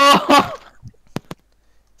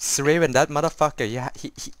 Sir Raven, that motherfucker,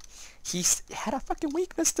 He's had a fucking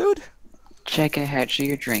weakness, dude. JK, how are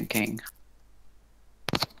you drinking?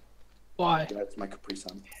 Why? That's my Capri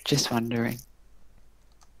Sun. Just wondering.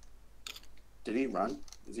 Did he run?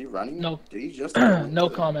 Is he running? No. Did he just? No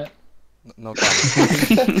comment. No comment.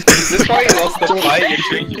 Is this why you lost the fight? You're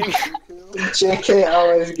drinking? JK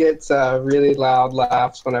always gets really loud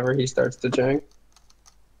laughs whenever he starts to drink.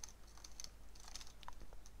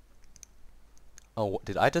 Oh,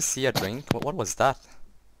 did I just see a drink? What was that?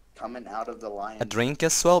 Coming out of the lion. A drink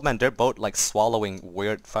as well? Man, they're both like swallowing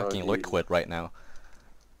weird fucking liquid right now.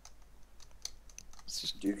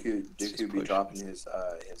 Dooku be dropping his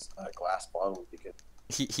glass bottle because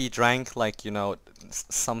He drank like, you know,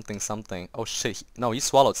 something. Oh shit, no, he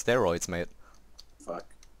swallowed steroids, mate. fuck.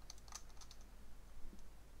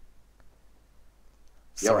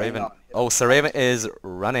 Sir Raven. Oh, Sir Raven is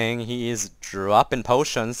running. He is dropping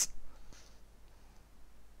potions.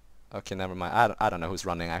 Okay, never mind. I don't know who's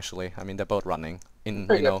running actually. I mean, they're both running. In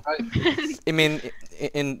you know, I mean,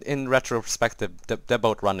 in retrospective, they're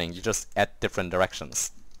both running. You just at different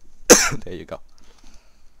directions. There you go.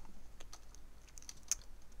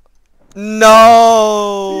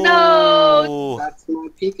 No. No. That's my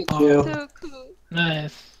Pikachu. So cool.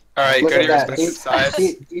 Nice. Alright, Look go to at your that. respective sides.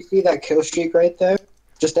 Do you see that kill streak right there?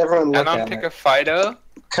 Just everyone look And at pick it. a fighter.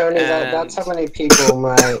 Coney, that's how many people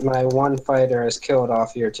my one fighter has killed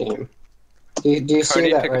off your team. Do you see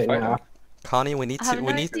Coney, that pick a right fighter. now? Connie, we need I have to. no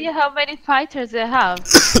We need. idea how many fighters I have.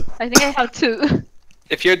 I think I have 2.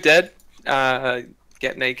 If you're dead,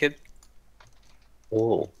 get naked.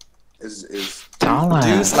 Oh. Is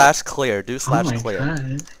Do/clear. Do/clear.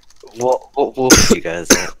 God. What wolf are you guys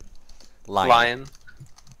at? Lion.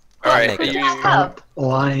 Alright, naked. Stop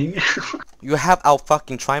lying. You have our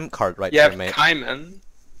fucking triumph card right You there, have mate. Kaiman.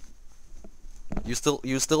 You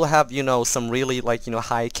still have, you know, some really like, you know,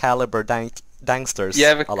 high caliber danksters You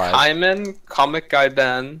have alive. Kaiman, Comic Guy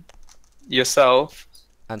Ben, yourself.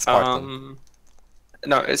 And Spartan.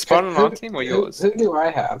 No, is Spartan on our team or yours? Who do I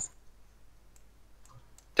have?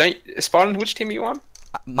 Spartan, which team are you on?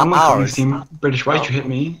 I'm on Connie's team. British, why'd you hit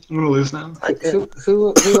me? I'm gonna lose now.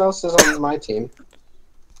 Who else is on my team?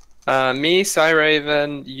 Me,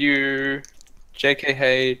 Raven, you,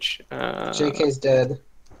 JKH. JK's dead.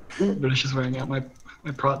 British is wearing out my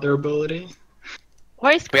prot durability.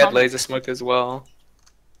 Where is We had Comic? laser smoke as well.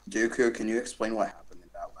 Dooku, can you explain what happened in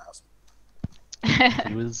that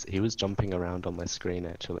last? He was jumping around on my screen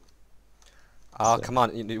actually. Oh, So, come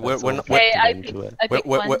on. We're not Okay, I into picked, it. I picked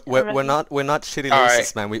one we're already. not shitty Alright.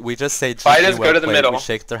 losers, man. We just say GG, Fighters, well go to the played, middle. We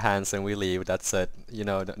shake their hands and we leave. That's it. You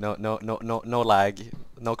know, no lag,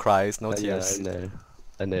 no cries, no Yeah, tears.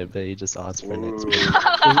 I know, but he just asked for an Ooh. explanation.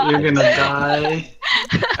 You're gonna die.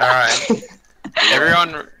 Alright.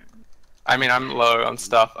 Everyone. I mean, I'm low on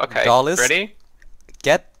stuff. Okay. Dollars, Ready?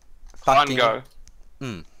 Get On fucking. go.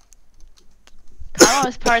 Come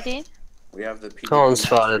on, Sparty. We have the Come on, PvP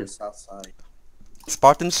Spartan. masters outside.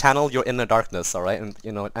 Spartan, channel your inner darkness, alright? And,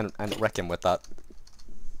 you know, and wreck him with that.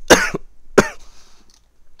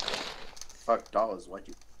 Fuck dollars, why'd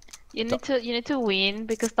you? You need to win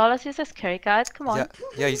because Dollars is a scary guy. Come on.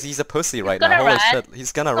 Yeah, he's a pussy right gonna now. Holy run. shit,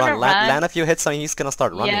 he's gonna He's run. gonna Land, run. land a few hits on you, he's gonna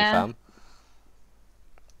start running, Yeah. fam.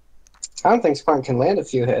 I don't think Spartan can land a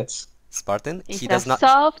few hits. Spartan, He's he a does not.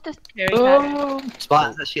 soft, scary guy.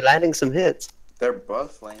 Spartan's actually landing some hits. They're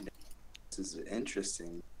both landing. This is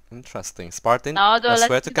interesting. Interesting. Spartan, No, I Dollars,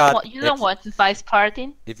 swear to you God, don't want to fight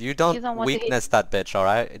Spartan. if you You don't don't want to hit- weakness that bitch,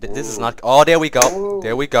 alright? This is Ooh. not. Oh, there we go. Ooh.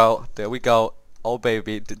 There we go. There we go. Oh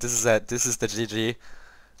baby, this is it. This is the GG.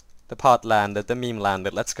 The pot landed. The meme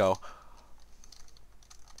landed. Let's go.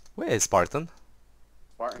 Where is Spartan?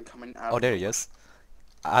 Spartan coming out. Oh, of there he is.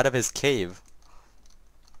 Out of his cave.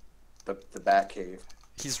 The bat cave.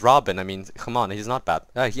 He's Robin. I mean, come on. He's not bad.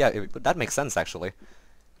 Yeah, that makes sense actually.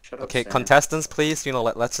 Shut up, Okay, Sam. contestants, please. You know,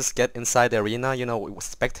 let's just get inside the arena. You know,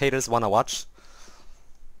 spectators wanna watch.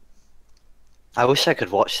 I wish I could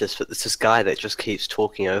watch this, but there's this guy that just keeps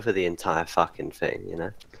talking over the entire fucking thing, you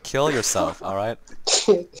know? Kill yourself, alright?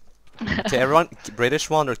 Okay, everyone, British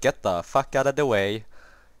Wonder, get the fuck out of the way.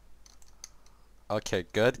 Okay,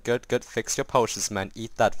 good. Fix your potions, man.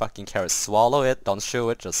 Eat that fucking carrot. Swallow it. Don't chew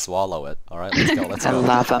it. Just swallow it. Alright, let's go. Let's I go.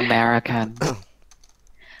 love American.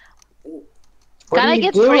 What Can are I you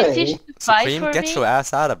get doing? British to fight Supreme, for get me? your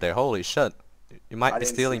ass out of there. Holy shit. You might I be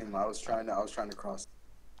didn't stealing. see him. I was trying to cross.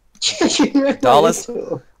 Dollars?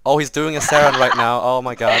 Oh, he's doing a Saren right now. Oh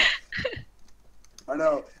my god. I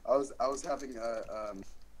know. I was having a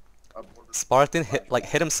border. Spartan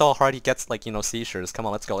hit him so hard he gets like, you know, seizures. Come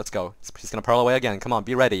on, let's go. He's gonna pearl away again. Come on,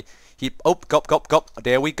 be ready. Go.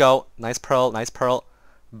 There we go. Nice pearl.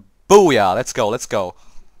 Booyah. Let's go.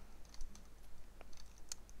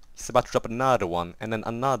 He's about to drop another one, and then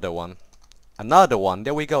another one. Another one.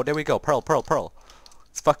 There we go. There we go. Pearl, pearl, pearl.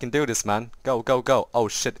 Let's fucking do this, man. Go, go, go. Oh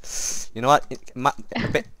shit. You know what?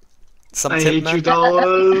 Some I tip, hate man? you,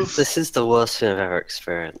 Dallas. This is the worst thing I've ever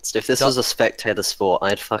experienced. If this was a spectator sport,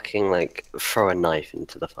 I'd fucking like throw a knife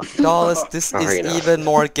into the fucking Dallas, this is arena. even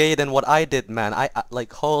more gay than what I did, man. I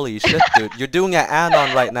like, holy shit, dude. You're doing an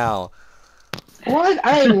anon right now. What?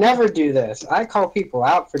 I never do this. I call people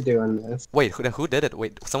out for doing this. Wait, who did it?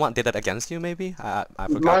 Wait, someone did it against you, maybe? I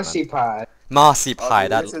forgot. Marcy Pie. Marcy Pie,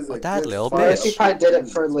 that little Marcy bitch. Pie did it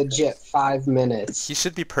for legit 5 minutes. He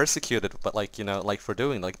should be persecuted, but like, you know, like for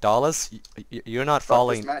doing, like, Dallas, you're not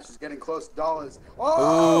following. This match is getting close. Dollars. Ooh.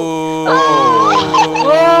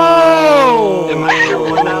 Whoa! Am I your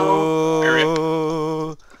one now?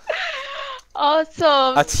 Ooh.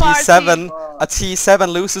 Awesome. A T7, a T7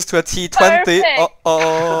 loses to a T20. Perfect.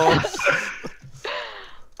 Oh.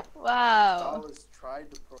 Wow. Dollars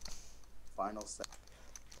tried to final set.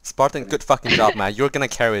 Spartan, good fucking job, man. You're gonna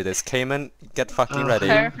carry this. Cayman, get fucking ready.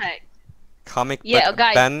 Perfect. Comic Yeah, book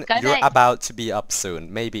guys, Ben, can you're I- about to be up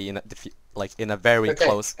soon. Maybe in a, like in a very Okay,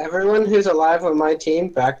 close. everyone who's alive on my team,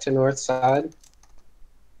 back to north side.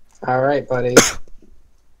 Alright, buddy.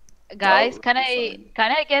 Guys, can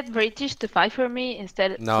I get British to fight for me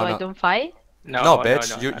instead No, so no. I don't fight? No,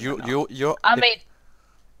 bitch. You're. I mean,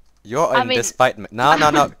 You're I in mean- this fight.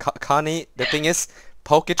 No. Connie, the thing is,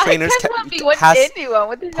 poke trainers I cannot be with anyone.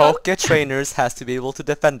 What the hell? poke trainers has to be able to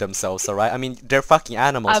defend themselves, alright? I mean, they're fucking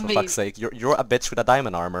animals, I for mean- fuck's sake. You're a bitch with a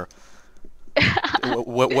diamond armor.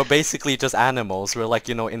 we're basically just animals. We're like,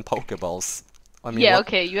 you know, in Pokeballs. I mean, Yeah, what-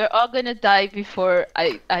 okay, you're all gonna die before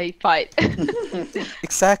I fight.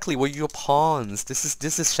 Exactly, we're your pawns. This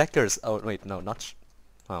is checkers. Oh wait, no, not.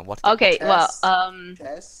 What? Okay, well,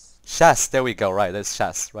 Chess. There we go. Right, there's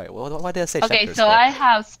chess. Right. Well, why did I say okay, checkers? so for? I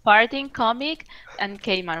have Spartan, Comic, and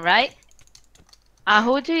Cayman, right?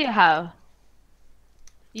 Who do you have?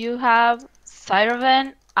 You have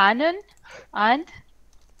Cyrovan, Anon, and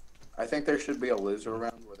I think there should be a loser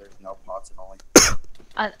round where there's no pots and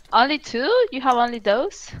only. only 2? You have only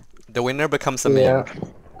those? The winner becomes a meme.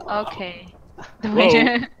 Okay. The Whoa.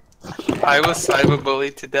 winner. I was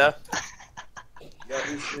cyberbullied to death. Yeah,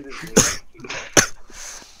 whose shit is this?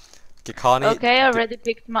 Okay, Connie. Okay, I already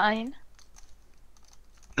picked mine.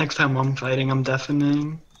 Next time I'm fighting, I'm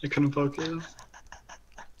deafening. I couldn't focus.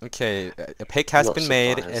 Okay, a pick has Not been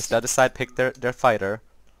made. surprised. It's the other side picked their fighter.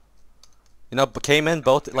 You know, Cayman,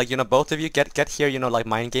 both like, you know, both of you get here, you know, like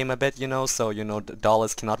mind game a bit, you know, so you know the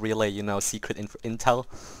dollars cannot relay, you know, secret intel.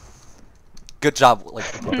 Good job,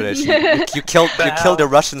 like British. You killed the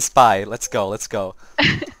Russian spy. Let's go, let's go.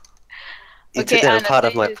 You Okay, took down Anna, part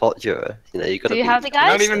of do my you- pot, Jura. You know, you gotta Do you be. have the You're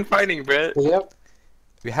guys? not even fighting, Brit. Yep.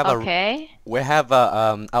 We have Okay.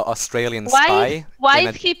 a Australian spy. Why in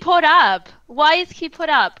is he put up? Why is he put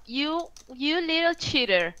up? You little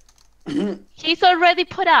cheater. He's already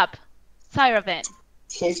put up. Cyrovan.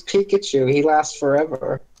 He's Pikachu. He lasts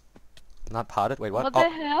forever. Not potted. Wait, what? What the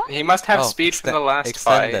hell? He must have Oh, speed from the last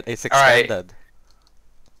extended. fight. It's Alright. extended.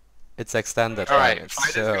 It's extended. Alright,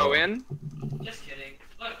 fighters so go in. Just kidding.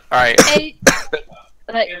 Alright. Hey,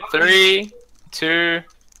 like, 3, 2,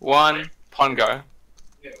 1, pawn go.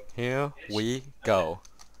 here we go.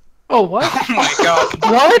 Oh, what? Oh my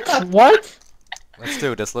god. What? What? Let's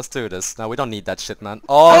do this. Let's do this. No, we don't need that shit, man.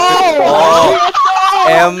 Oh,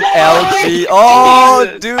 MLG.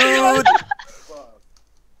 Oh, dude.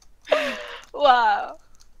 wow.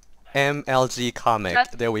 MLG comic.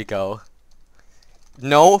 That's- There we go.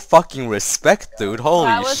 No fucking respect, dude. Holy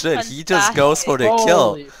That was shit. He just goes for the kill.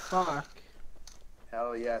 Holy fuck.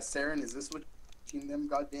 Hell yeah, Saren, is this what team them?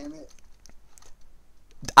 God damn it!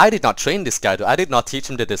 I did not train this guy, dude. I did not teach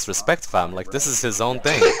him the disrespect, fam. Like, this is his own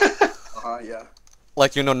thing. Yeah.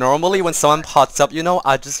 Like, you know, normally when someone pots up, you know,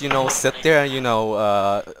 I just, you know, sit there and, you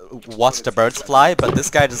know, watch the birds fly. But this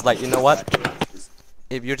guy just like, you know what?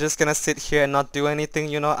 If you're just gonna sit here and not do anything,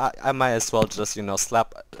 you know, I might as well just, you know,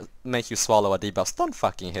 make you swallow a debuff. Don't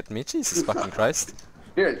fucking hit me, Jesus fucking Christ.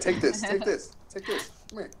 Here, take this, take this, take this.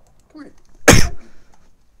 Come here, come here.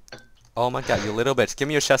 Oh my god, you little bitch. Give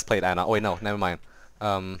me your chest plate, Anna. Oh wait, no, never mind.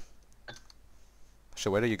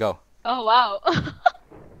 Shit, where do you go? Oh wow.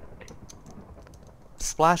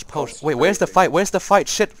 Splash post. Wait, where's the fight? Where's the fight?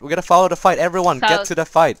 Shit, we gotta follow the fight. Everyone, get South. to the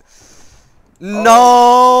fight.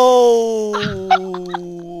 No!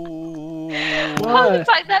 How the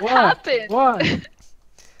fuck that What? happened? What?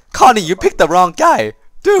 Connie, you picked the wrong guy.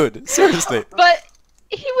 Dude, seriously. But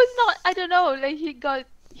he was not. I don't know. Like he got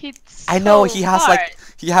hit. I know, so he has hard. like,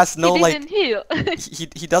 he has no he like, didn't heal.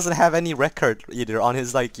 he doesn't have any record either on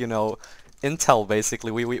his like, you know, intel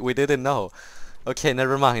basically. We didn't know. Okay,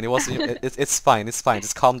 never mind. It wasn't. It's fine. It's fine.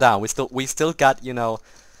 Just calm down. We still got, you know,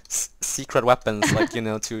 secret weapons, like, you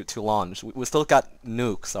know, to launch. We still got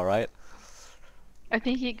nukes. All right. I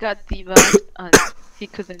think he got debuffed and he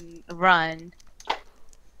couldn't run.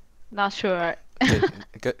 Not sure.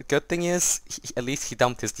 Good thing is, at least he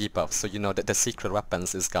dumped his debuff, so you know that the secret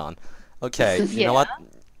weapons is gone. Okay, you know what?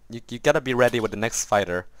 You gotta be ready with the next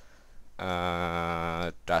fighter.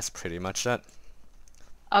 That's pretty much it.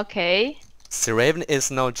 Okay. Raven is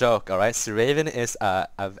no joke, alright? Raven is a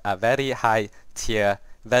very high tier,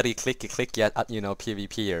 very clicky you know,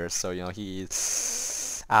 PvPer. So you know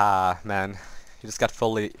man, he just got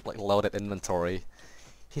fully like loaded inventory.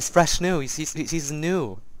 He's fresh new. He's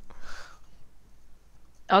new.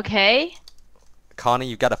 Okay. Connie,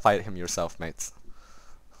 you gotta fight him yourself, mates.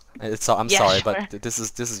 I'm Yeah, sorry, sure. but this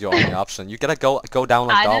is your only option. You gotta go down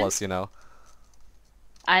like dollars, you know.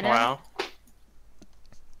 I know. Wow.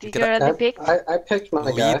 Did you already pick? I picked my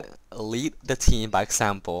guy. Lead the team by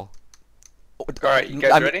example. Alright, you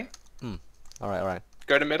guys ready? Alright.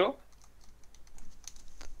 Go to middle.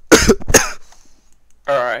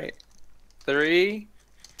 Alright. 3,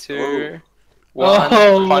 2, 1.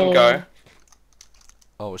 Oh. Fun go.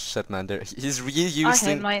 Oh shit, man! He's I reusing.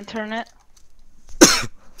 hate my internet.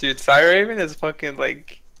 Dude, Cyraven is fucking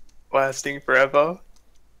like lasting forever.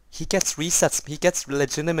 He gets resets. He gets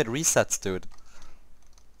legitimate resets, dude.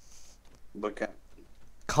 Look at.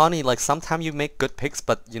 Connie, like sometimes you make good picks,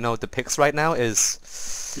 but you know the picks right now is.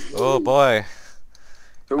 Oh boy. I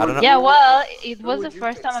don't know. Yeah, well, it was the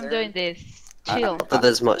first time I'm doing this. Chill. Not that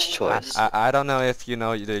there's much choice. I don't know if you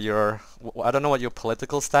know your. I don't know what your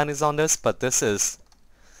political stand is on this, but this is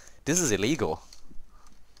illegal.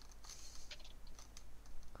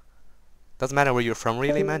 Doesn't matter where you're from,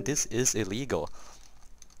 really, man. This is illegal.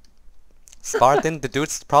 Spartan, the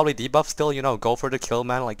dude's probably debuff still. You know, go for the kill,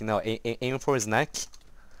 man. Like, you know, aim for his neck.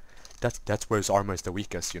 That's where his armor is the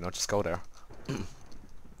weakest. You know, just go there.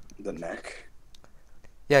 The neck.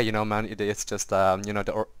 Yeah, you know, man. It's just you know,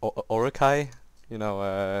 the Orokai. You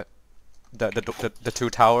know, the two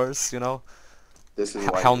towers. You know, This is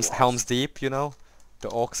why Helm's Deep. You know, the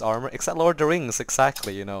Orc's armor. Except Lord of the Rings,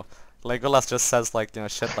 exactly. You know. Legolas just says like, you know,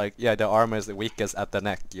 shit like, yeah, the armor is the weakest at the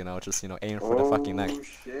neck, you know, just, you know, aim for the fucking neck.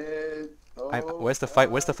 Shit. Where's the fight?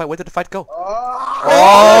 Where's the fight? Where did the fight go?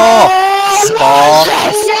 Oh!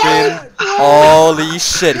 Spartan! Holy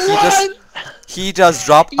shit! He just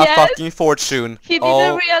dropped a fucking fortune. He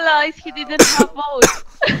didn't realize he didn't have votes.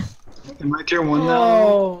 Am I tier 1 now?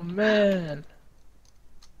 Oh man.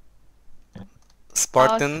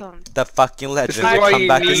 Spartan, Awesome. the fucking legend. This is why Come you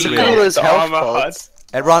back need is all real. those armor pods.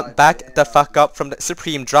 Everyone, back the fuck up from the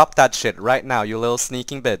Supreme. Drop that shit right now, you little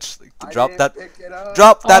sneaking bitch. Drop that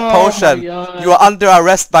potion. God. You are under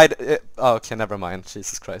arrest by the. Oh, okay, never mind.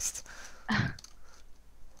 Jesus Christ.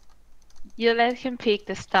 You let him pick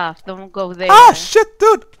the stuff. Don't go there. Ah, shit,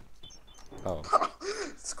 dude. Oh.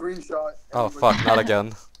 Screenshot. Oh fuck, not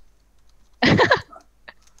again.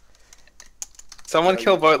 Someone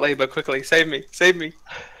kill Vote Labor quickly. Save me. Save me.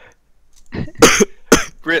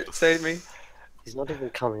 Brit, save me. He's not even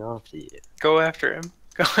coming after you. Go after him.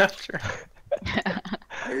 Go after him.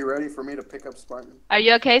 Are you ready for me to pick up Spartan? Are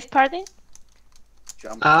you okay, Spartan?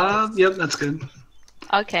 Jump. Yep, that's good.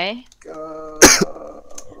 Okay. Go.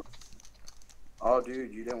 Oh,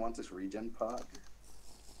 dude, you didn't want this regen pod?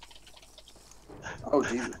 Oh,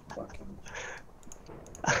 Jesus. Fucking.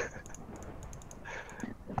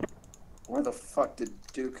 Where the fuck did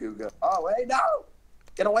Dooku go? Oh, wait, no!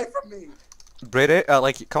 Get away from me! British,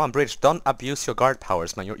 like, come on, British, don't abuse your guard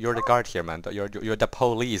powers, man. You're the guard here, man. You're the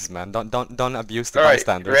police, man. Don't abuse the Alright,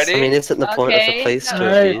 bystanders. ready? I mean, isn't the point of the Okay, place to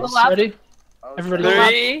Alright, abuse? ready? Everybody go up.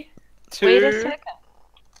 3, 2. Wait a second.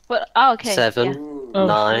 What? Oh, okay. 7, Ooh. Oh.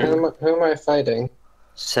 9, Who am I fighting?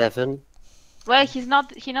 7, Yeah. Well, he's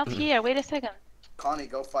not here. Wait a second. Connie,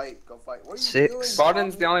 go fight. Go fight. What are you 6. doing?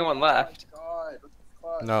 Spartan's the only one left. Oh, God. What the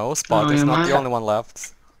fuck? No, Spartan's Oh, not yeah, the man. only one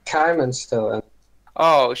left. Kaiman's still in.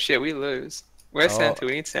 Oh shit, we lose. Where's Oh. Santa?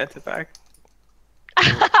 We need Santa back.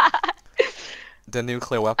 The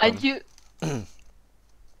nuclear Are weapon. you? Where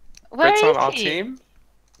Brit's on is our he? team.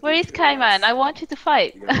 Where is Kaiman? I want you to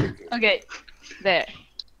fight. You gotta Dooku. Okay. There.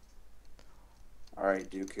 Alright,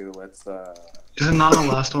 Dooku, let's, Isn't not the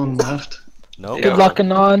last one left? Nope. Yeah. Good luck,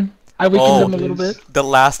 Anon. I weakened Oh, him a little bit. The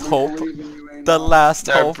last hope. believe in you, ain't The no- last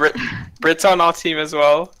No, hope. Brit's on our team as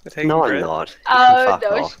well. We're taking No, I'm Brit. not. You Oh can fuck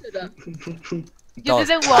no! off. Shut up. You Dog.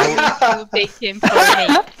 didn't want me to pick him for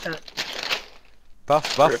me.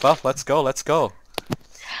 Buff, let's go.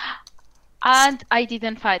 And I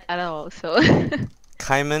didn't fight at all, so.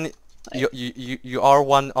 Kaiman, you are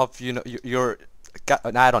one of, you know, you're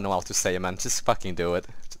I don't know what to say, man. Just fucking do it.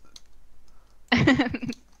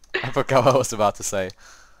 I forgot what I was about to say.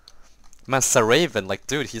 Man, Saraven, like,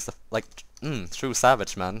 dude, he's a, like, true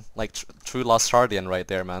savage, man. Like, true Lost Guardian right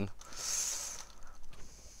there, man.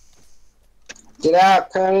 Get out,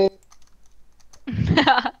 Connie.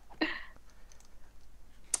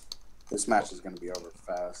 This match is gonna be over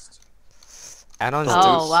fast. Anon's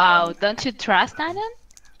Oh wow! Don't you trust Anon?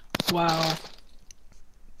 Wow.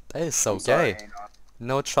 That is so sorry, gay. Anon.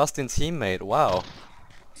 No trust in teammate. Wow.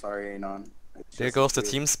 Sorry, Anon. It's There just goes the you.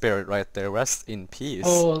 team spirit right there. Rest in peace.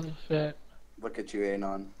 Holy shit. Look at you,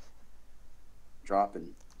 Anon. Dropping.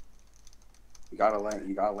 You gotta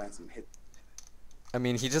land some hits. I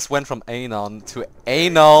mean, he just went from Anon to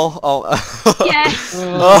anal. Oh. Yes.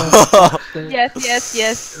 Oh.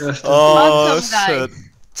 Yes. Oh Awesome, guys. shit.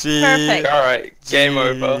 Gee. Perfect. Alright, game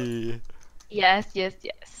over. Yes.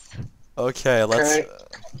 Okay, let's.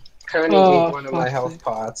 Connie ate one of my health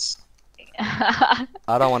pots. I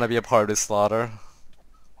don't want to be a part of this slaughter.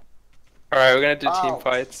 Alright, we're gonna do team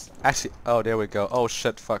fights. Actually, oh, there we go. Oh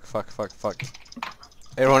shit! Fuck!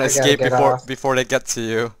 Everyone I gotta escape get before off. before they get to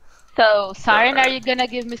you. So, Siren, are you gonna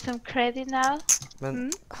give me some credit now?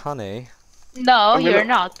 Man, honey. No, I'm gonna- you're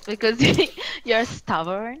not, because you're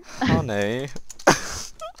stubborn. Honey.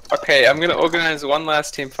 Okay, I'm gonna organize one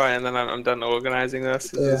last team fight and then I'm done organizing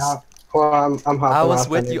this. Yeah. Well, I'm hopping I was off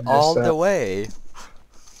with you anyway, all so- the way.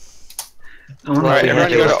 Alright, everyone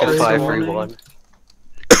go to Alpha Alpha. everyone.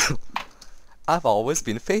 I've always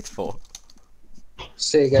been faithful.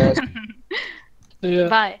 See you guys. Yeah.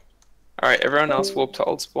 Bye. Alright, everyone else warp to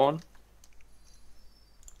old spawn.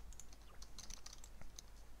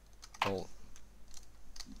 Oh.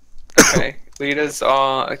 Okay, leaders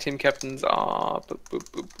are, team captains are... Boop, boop,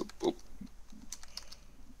 boop, boop, boop.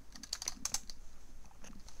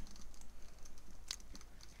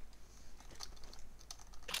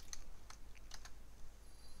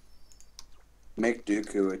 Make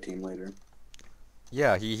Dooku a team leader.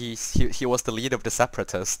 Yeah, he was the leader of the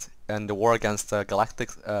Separatist and the war against the Galactic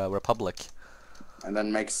Republic. And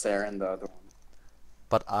then make Saren the other one.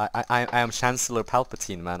 But I am Chancellor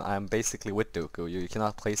Palpatine, man. I am basically with Dooku. You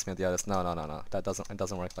cannot place me at the others. No. It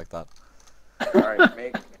doesn't work like that.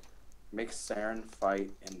 Alright, make Saren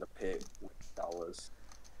fight in the pit with Dallas.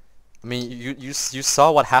 I mean, you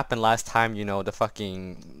saw what happened last time, you know, the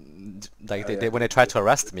fucking like Oh, yeah. when they tried to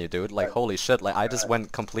arrest me, dude. Like holy shit, like I just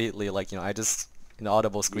went completely like, you know, I just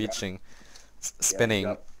inaudible screeching, spinning.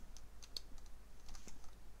 Yep.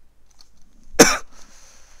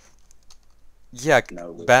 Yeah,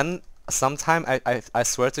 No. Ben, sometime I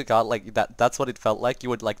swear to God, like that's what it felt like. You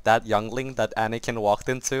would like that youngling that Anakin walked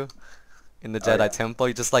into in the Oh, Jedi yeah. Temple.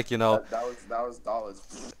 You just like, you know. That was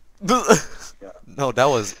Dallas. Yeah. No, that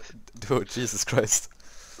was, dude, Jesus Christ.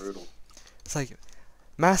 Brutal. It's like,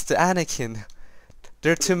 Master Anakin,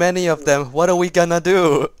 there are too many of them. What are we gonna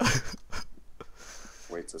do?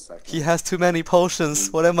 Wait a second. He has too many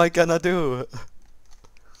potions. What am I gonna do?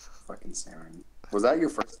 Fucking Saren. Was that your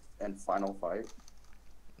first and final fight?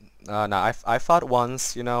 No, I fought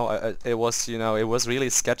once. You know, it was really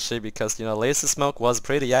sketchy because you know laser smoke was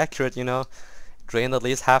pretty accurate. You know, drained at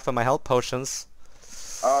least half of my health potions.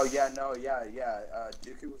 Oh yeah, no, yeah.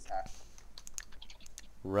 Dooku was hacked.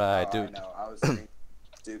 Right, I dude. know. I was doing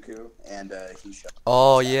Dooku, and he shot.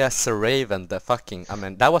 Oh yeah, Saraven, the fucking. I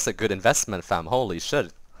mean, that was a good investment, fam. Holy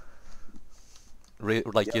shit.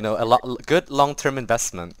 Like you know, good long-term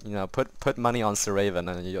investment. You know, put money on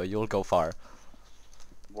Saraven, and you'll go far.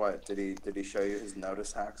 What did he show you his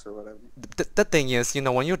notice hacks or whatever? The thing is, you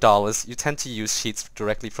know, when you're dollars, you tend to use sheets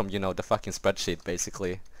directly from, you know, the fucking spreadsheet,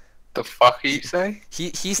 basically. The fuck are you say?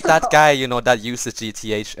 He's that guy, you know, that uses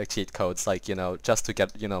GTA cheat codes, like, you know, just to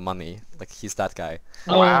get, you know, money. Like, he's that guy.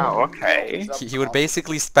 Wow, okay. He would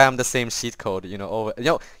basically spam the same cheat code, you know, over.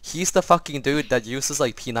 Yo, he's the fucking dude that uses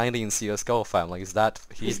like P90 in CS:GO, fam. Like, he's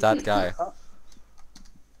that guy.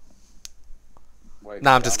 Wait,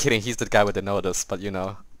 Nah, I'm just kidding. He's the guy with the notice, but you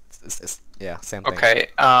know, yeah, same thing. Okay,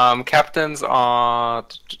 captains are...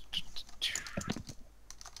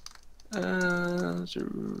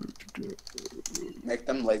 Make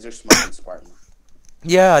them laser smoking Spartan.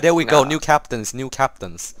 Yeah, there we go. Nah. New captains.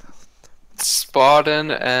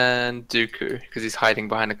 Spartan and Dooku, because he's hiding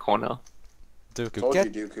behind a corner. Dooku, Told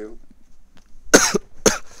get. you, Dooku.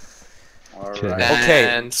 Okay. Alright. Okay.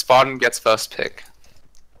 And Spartan gets first pick.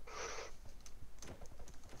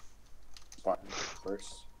 Spartan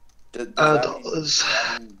first. Does That that mean was-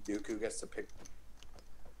 Dooku gets to pick?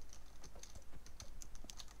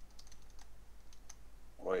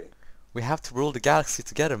 Wait. We have to rule the galaxy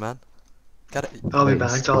together, man. Gotta. I'll be Wait,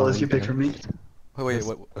 back. Dallas, you spawn pick for me. Wait.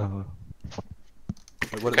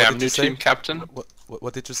 What Okay, I'm did you new say? team captain.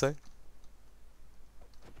 What did you say?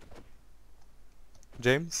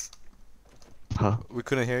 James? Huh? We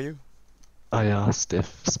couldn't hear you. I asked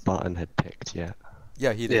if Spartan had picked yet.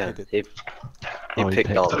 Yeah, he did. Yeah, He did. he Oh, he picked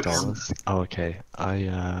picked dollars. dollars. Oh, okay.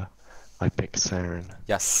 I picked Siren.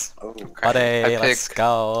 Yes. Oh, Buddy, I let's picked-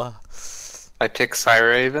 go. I pick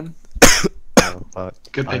Cyraven. Oh, fuck.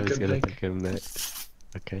 Good I pick, was good gonna pick. pick him next.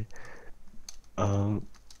 Okay.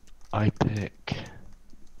 I pick.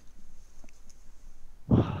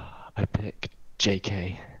 I pick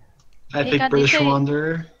JK. I Hey, pick can British DJ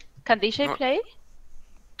Wanderer. Can DJ play?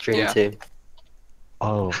 Dream Yeah. team.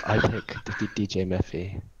 Oh, I pick DJ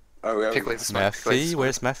Mephi. Oh, yeah. Pick Laser Smoke. pick Laser Mephi? Smoke.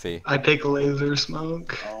 Where's Mephi? I pick Laser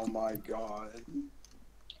Smoke. Oh my god.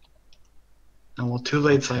 Oh, well, too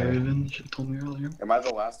late, Siren. Should have told me earlier. Am I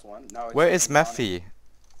the last one? No. it's Where just is Connie.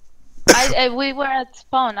 Mephi? We were at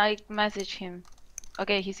spawn. I messaged him.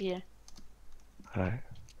 Okay, he's here. Alright.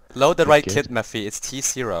 Load the Good, right good. kit, Mephi. It's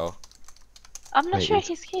T0. I'm not Wait, sure is-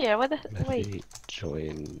 he's here. What the? Wait, Mephi,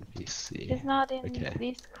 join VC. he's not in Okay.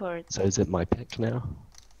 Discord. So is it my pick now?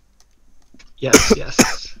 Yes,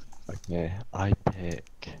 yes. Okay, I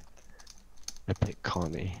pick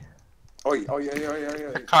Connie. Oh, yeah.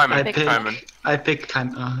 I Kaiman. pick. Kaiman. I pick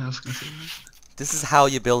Kaiman. I was gonna say that. This is how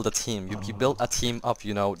you build a team. You build a team up,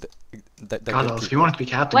 you know, the good God, if you people. wanted to be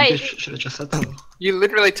captain, Wait. you should have just said so. You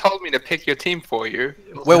literally told me to pick your team for you.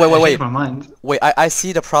 Wait, I changed wait. my mind. Wait, I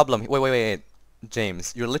see the problem. Wait.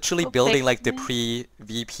 James, you're literally Who building picked like the me?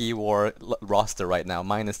 pre-VP war roster right now,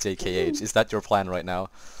 minus JKH. Is that your plan right now?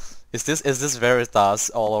 Is this Veritas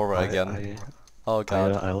all over again? Oh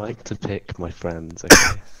god. I like to pick my friends. Okay.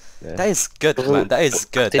 Yeah. That is good, man. That is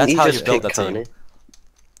good. Didn't That's you how just you build a pick team. Connie?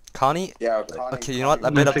 Connie? Yeah, Connie. Okay, you know what? A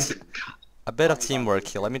Connie- bit No, of pick a bit of teamwork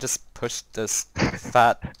here. Let me just push this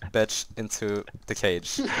fat bitch into the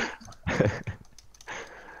cage.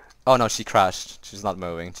 Oh no, she crashed. She's not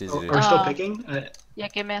moving. Oh, GG. are we still Oh. picking? Yeah,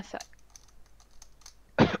 give me a sec.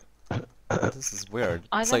 This is weird.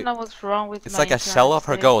 I It's don't like know what's wrong with it's my like a shell of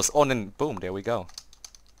her internet. ghost. Oh, and then boom, there we go.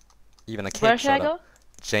 Even a Where cake should I showed go? up.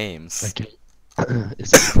 James. Okay.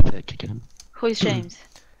 Is it my pick again? Who is James?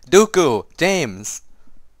 Dooku! James!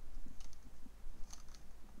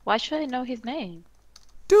 Why should I know his name?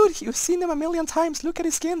 Dude, you've seen him a million times. Look at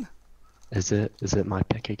his skin. Is it my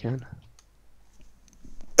pick again?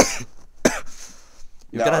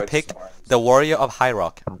 You're No, gonna it's pick Storm's. the warrior of High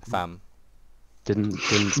Rock, fam. Didn't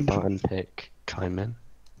Spartan pick Kaiman?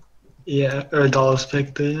 Yeah, or Dallas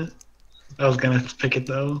picked it. I was gonna pick it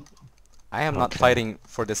though. I am not Okay. fighting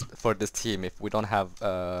for this team if we don't have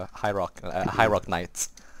High Rock Knights.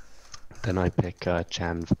 Then I pick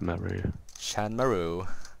Chan Maru. Shan Maru.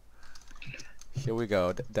 Here we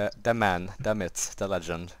go. The man, the myth, the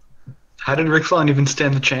legend. How did Rick Fallon even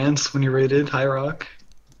stand a chance when he raided High Rock?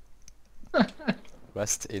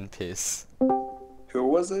 Rest in peace. Who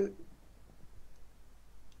was it?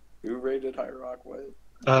 Who rated High Rock?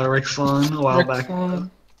 What? Rick Fallon a while Rick back. Fallon.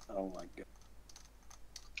 Oh my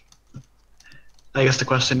god. I guess the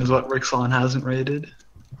question is what Rick Fallon hasn't raided.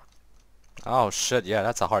 Oh shit, yeah,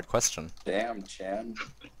 that's a hard question. Damn, Chan.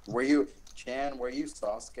 Were you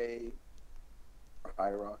Sasuke or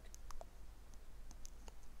High Rock?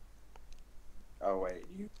 Oh wait,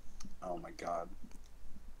 you. Oh my god.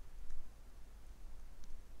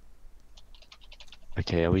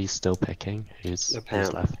 Okay, are we still picking? Who's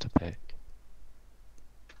Apparently. left to pick?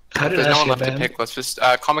 How If did there's no Ash one get left to banned? pick, let's just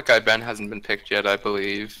Comic Guy Ben hasn't been picked yet, I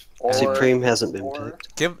believe. Or, Supreme hasn't been or-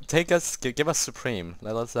 picked. Give us Supreme.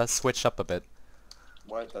 Let's switch up a bit.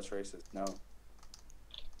 What? That's racist. No.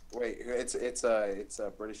 Wait, it's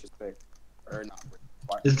a British's pick, or not?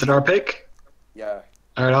 Is it our pick? Yeah,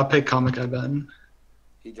 Alright, I'll pick Comic Guy Ben.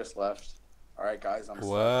 he just left. All right, guys, I'm.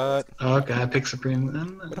 What? Okay, I pick Supreme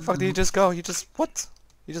then. Where the fuck did you just go? You just what?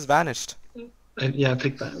 You just vanished. Yeah, I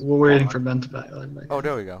pick Ben. We're waiting for Ben to back. Oh,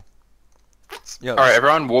 there we go. Yo, Alright,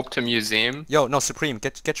 everyone warp to museum. yo, no, Supreme,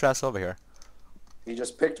 get your ass over here. He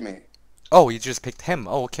just picked me. Oh, you just picked him.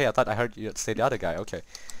 Oh, okay. I thought I heard you say the other guy. Okay.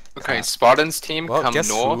 Okay, Spartan's team Well, come guess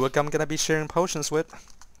north. who I'm gonna be sharing potions with?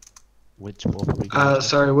 Which warp are we going to?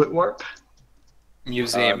 Sorry, what warp?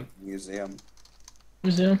 Museum. Museum.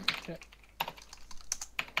 Resume. Okay.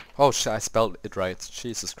 Oh shit, I spelled it right.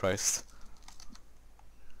 Jesus Christ.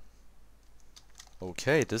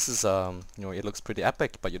 Okay, this is you know, it looks pretty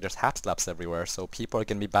epic, but there's half slaps everywhere, so people are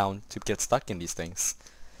gonna be bound to get stuck in these things.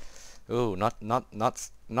 Ooh, not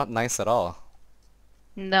nice at all.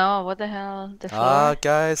 No, what the hell? The floor?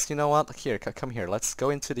 Guys, you know what? Here, come here. Let's go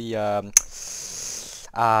into the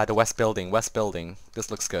west building. West building.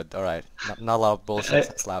 This looks good. All right, not a lot of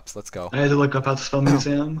bullshit slaps. Let's go. I had to look up how to spell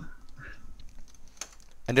museum.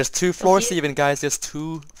 And there's 2 floors even, guys. There's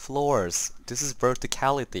 2 floors. This is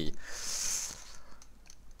verticality.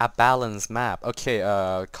 A balanced map. Okay,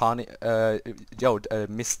 Connie,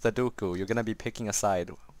 Mr. Dooku, you're gonna be picking a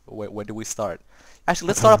side. Where do we start? Actually,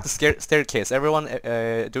 let's start up the staircase. Everyone,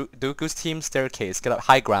 Dooku's team staircase. Get up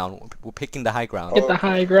high ground. We're picking the high ground. Get the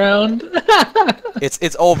high ground.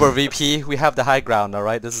 It's over, VP. We have the high ground. All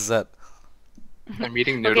right, this is it. I'm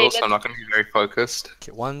eating noodles, so I'm not going to be very focused.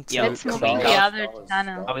 Okay, 1, 2. Let's move in the other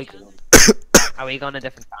channel. Are we going a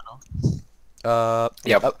different channel?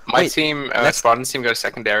 Yeah, my wait, team, Spartan's team, go to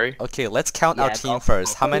secondary. Okay, let's count our team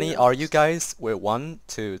first. How many are you guys? We're 1,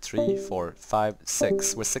 2, 3, 4, 5,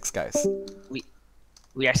 6. We're 6 guys.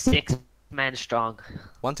 We are 6 men strong.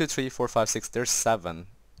 1, 2, 3, 4, 5, 6. There's 7.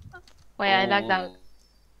 Wait, I like that.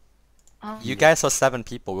 You guys are 7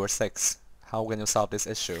 people. We're 6. How are we gonna solve this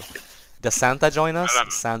issue? Does Santa join us?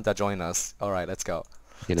 Santa join us. All right, let's go.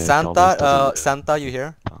 You know, Santa, Santa, you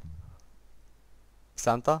here?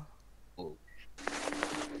 Santa?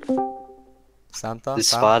 Santa? Is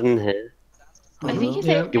Spartan here? I think he's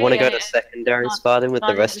You want to go to secondary, Spartan, with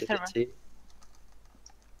the rest of the team?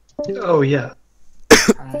 Oh yeah.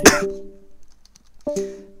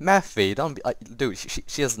 Maffy, don't be, dude.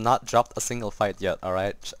 She has not dropped a single fight yet. All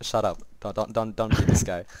right, shut up. Don't be this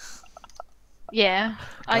guy. Yeah,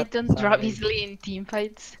 I don't drop easily in team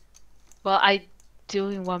fights. Well, I do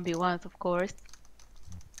in 1v1s, of course.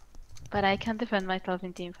 But I can defend myself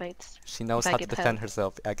in team fights. She knows how to defend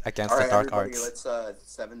herself against All the dark everybody, arts.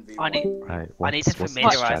 Let's 7v1. I need to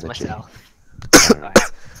familiarize myself.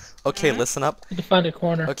 Okay, listen up. You find a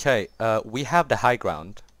corner. Okay, we have the high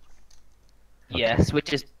ground. Yes,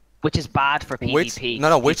 which is bad for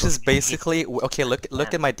PvP. Which is basically okay.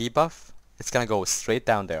 Look at my debuff. It's gonna go straight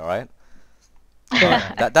down there, alright?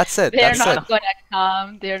 That's it. They're That's not it. gonna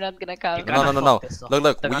come. They're not gonna come. No.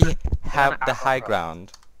 Look. We have the high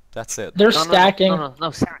ground. That's it. They're stacking.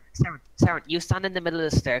 No, Saren, you stand in the middle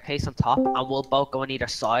of the staircase on top, and we'll both go on either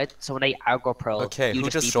side. So when they aggro pro, okay, you who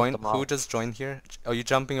just joined? Who just joined here? Are you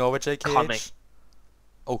jumping over, JKH? Comic.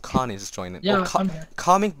 Oh, Connie's joining. Yeah, oh, I'm here.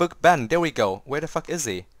 Comic Book Ben. There we go. Where the fuck is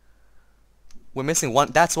he? We're missing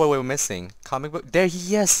one. That's what we're missing. Comic book. There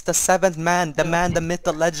he is, the 7th man, the man, the myth,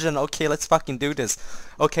 the legend. Okay, let's fucking do this.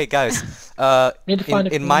 Okay, guys.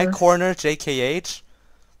 In my corner, JKH.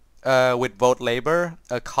 With Vote Labor,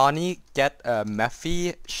 Connie, get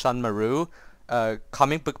Mephi, Shanmaru,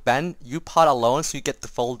 Comic Book Ben, you pot alone so you get the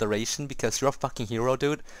full duration because you're a fucking hero,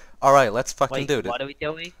 dude. Alright, let's fucking do it. What are we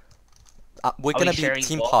doing? We're gonna be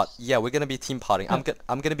team pot. Yeah, we're gonna be team potting.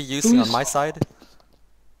 I'm gonna be using on my side.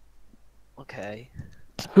 Okay.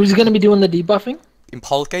 Who's gonna be doing the debuffing?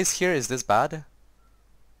 Impolka is here, is this bad?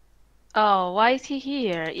 Oh, why is he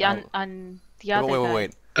here? Yeah, on the other side.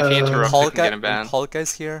 Wait. If he interrupts, you can get him banned. Polka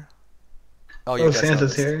is here. Oh, Oh,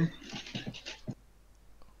 Santa's here.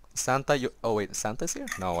 Santa, you. Oh wait, Santa's here?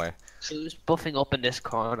 No way. Who's buffing up in this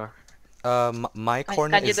corner? My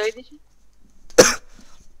corner Can is. you do it, Dishay?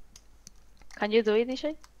 Can you do it,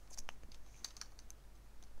 Dishay?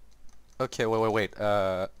 Okay, wait.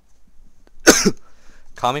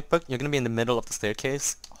 Comic book, you're gonna be in the middle of the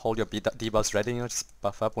staircase. Hold your debuffs ready, just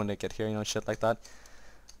buff up when they get here, shit like that.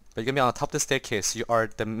 But you're gonna be on top of the staircase. You are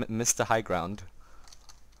the Mr. High Ground.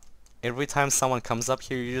 Every time someone comes up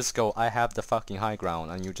here, you just go, I have the fucking high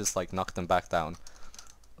ground, and you just like knock them back down.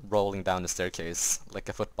 Rolling down the staircase like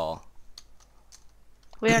a football.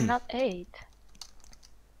 We are not 8.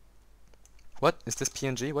 What? Is this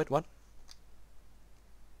PNG? Wait, what?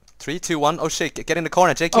 3, 2, 1. Oh shit, get in the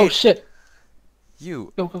corner, JK! Oh shit!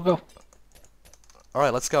 You. Go.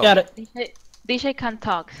 Alright, let's go. Got it. DJ can't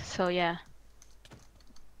talk, so yeah.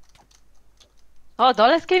 Oh,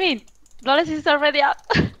 Doles came in! Doles is already up!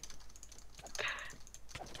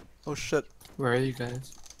 Oh shit. Where are you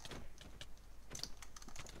guys?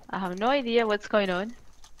 I have no idea what's going on.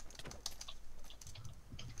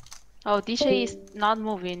 Oh, DJ is not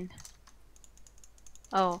moving.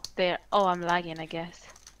 Oh, there. Oh, I'm lagging, I guess.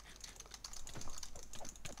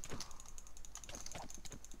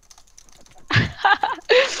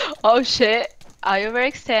 Oh shit. I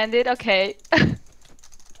overextended, okay.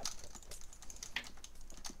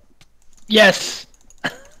 Yes!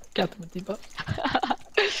 Got them with debuff.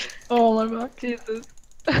 Oh my god. Jesus.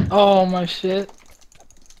 Oh my shit.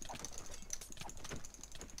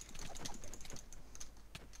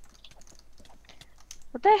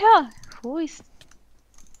 What the hell? Who is...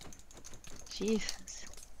 Jesus.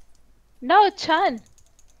 No, Chan!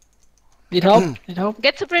 Need help? Need help?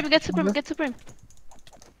 Get Supreme, get Supreme, get Supreme.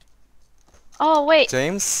 Oh, wait.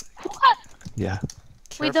 James? What? Yeah.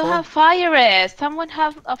 We don't have fire res. Someone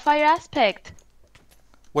have a fire aspect.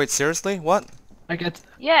 Wait, seriously? What? I get.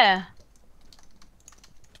 Yeah.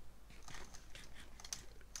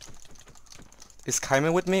 Is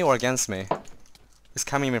Kaiman with me or against me? Is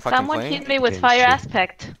Kaiman even fucking Someone playing? hit me with fire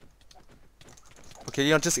aspect. Okay,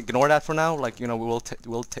 just ignore that for now. Like, we'll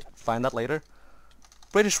find that later.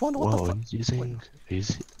 British one, what the fuck? Using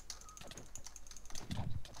easy.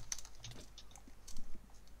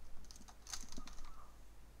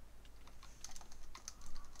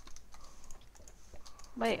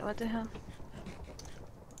 Wait, what the hell?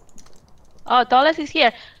 Oh, Dollars is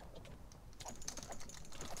here.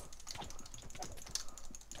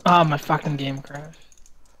 Oh, my fucking game crashed.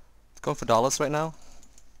 Going for dollars right now.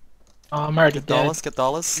 Oh, I'm already Get dead. dollars, get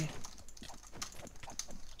dollars.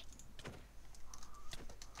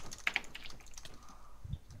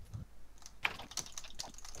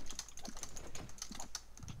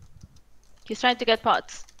 He's trying to get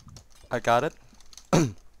pots. I got it.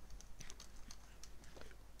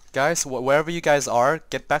 Guys, wherever you guys are,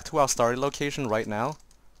 get back to our starting location right now.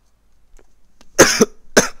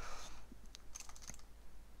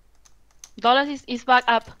 Dollars is back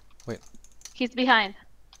up. Wait. He's behind.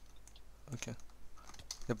 Okay.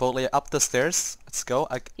 They're both up the stairs. Let's go.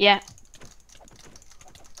 Yeah.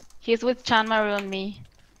 He's with Chanmaru and me.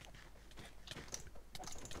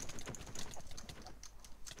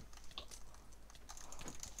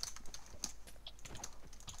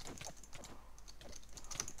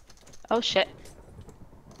 Oh shit.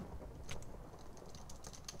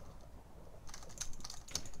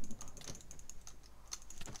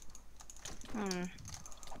 Hmm.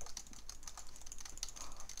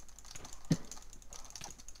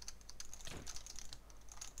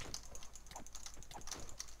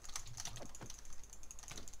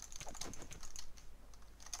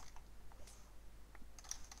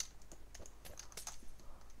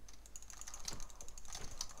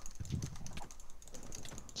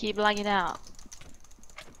 Keep lagging out.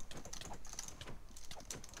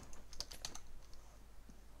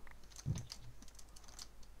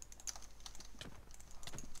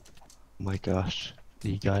 My gosh, are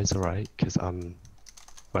you guys alright? Because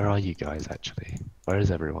where are you guys actually? Where is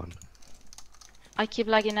everyone? I keep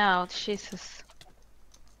lagging out. Jesus.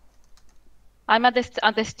 I'm at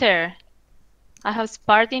the stair. I have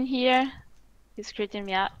Spartan here. He's creeping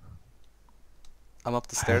me out. I'm up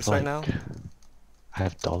the stairs right now. I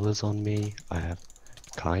have dollars on me. I have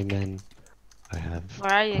Kaiman. I have.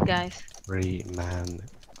 Where are you guys? 3-man.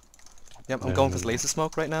 Yep, I'm going for laser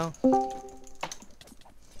smoke right now. Where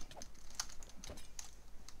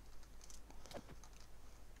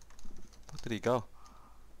did he go?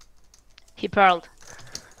 He pearled.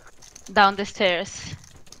 Down the stairs.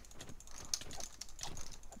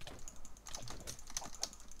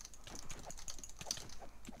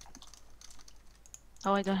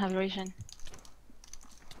 Oh, I don't have vision.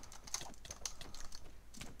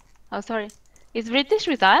 Oh, sorry. Is British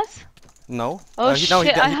with us? No. Oh shit,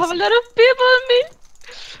 I have a lot of people on me!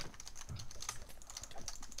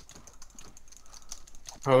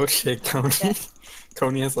 Oh shit, Coney. Yeah.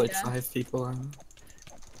 Coney has like 5 people on.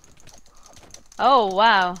 Oh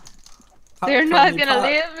wow. Pop, They're not Coney, gonna pop.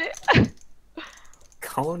 leave me.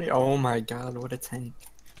 Coney, oh my god, what a tank.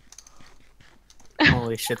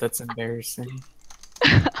 Holy shit, that's embarrassing.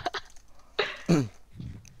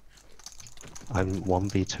 I'm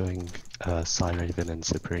 1v2ing Cyraven and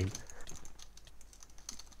Supreme.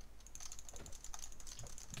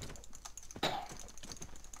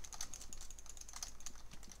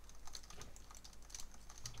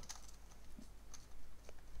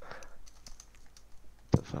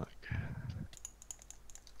 The fuck?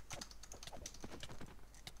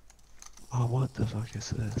 Oh, what the fuck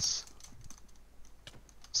is this?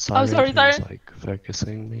 Oh, sorry. Cyraven's like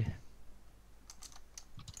focusing me.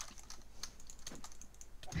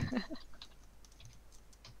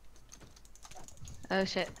 Oh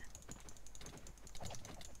shit.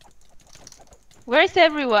 Where's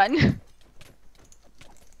everyone?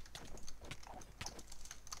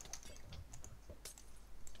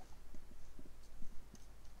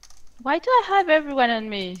 Why do I have everyone on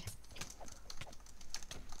me?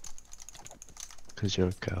 Cause you're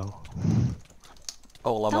a girl.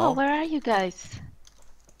 Oh, Lamo. No, where are you guys?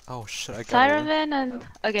 Oh shit, I got Cyraven and...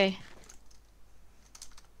 Okay.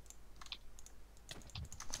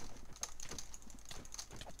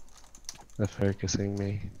 They're focusing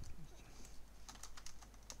me.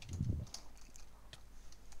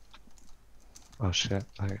 Oh shit,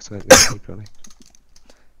 I accidentally keep running.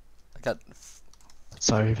 I got...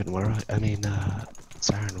 Cyraven, where are I mean,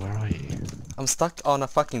 Siren, where are you? I'm stuck on a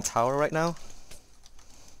fucking tower right now.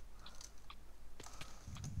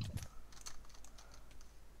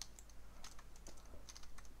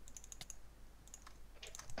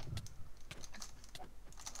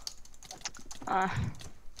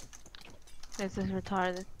 This is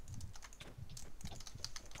retarded.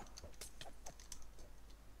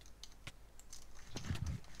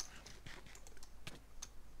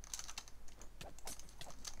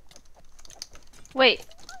 Wait,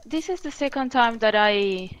 this is the second time that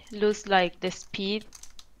I lose like the speed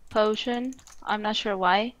potion. I'm not sure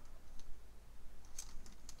why.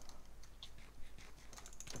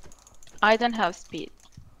 I don't have speed.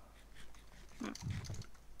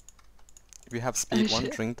 If you have speed Oh, 1,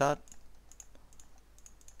 shit. drink that.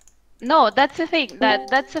 No, that's the thing.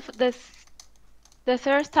 That's the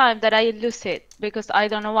third time that I lose it because I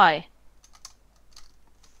don't know why.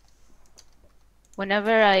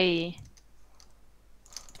 Whenever I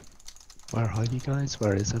Where are you guys?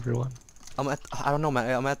 Where is everyone? I don't know, man.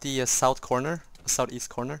 I'm at the south corner, southeast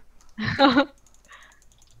corner. Oh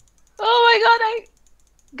my god,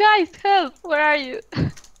 guys, help! Where are you?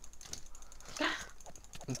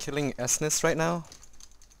 I'm killing Esnis right now.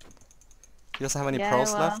 He doesn't have any Yeah,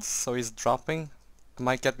 pearls well. left, so he's dropping. I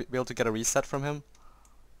might be able to get a reset from him.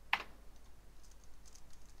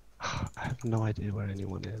 I have no idea where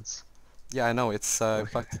anyone is. Yeah, I know. It's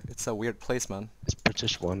it's a weird place, man. Is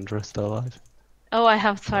British Wanderer still alive? Oh, I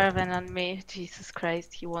have Sarven on me. Jesus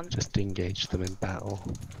Christ, he won't. Just engage them in battle.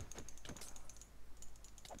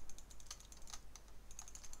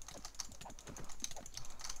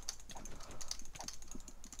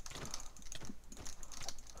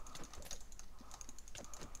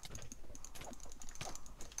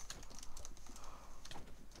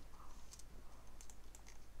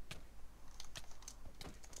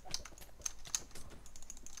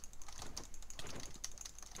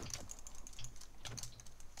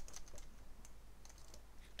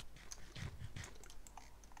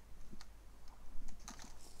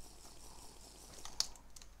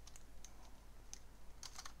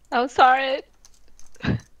 Oh, sorry.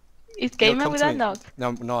 Is Yo, Gamer come with to that? me.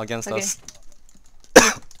 No. No, against Okay. us.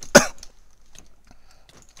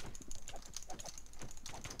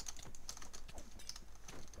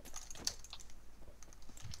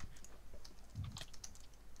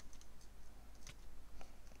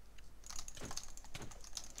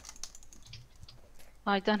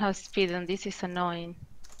 I don't have speed and this is annoying.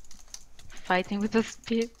 Fighting with the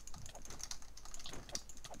speed.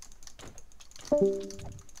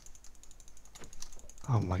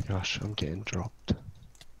 Oh my gosh, I'm getting dropped.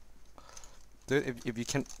 Dude, if you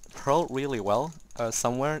can pearl really well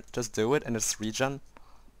somewhere, just do it and it's regen.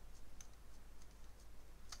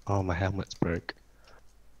 Oh, my helmet's broke.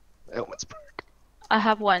 Helmet's broke. I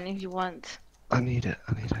have one if you want. I need it,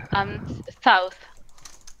 I need it. South.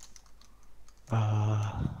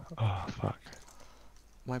 Oh fuck.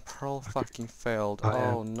 My pearl fucking failed. I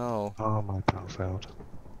Oh am- no. Oh, my pearl failed.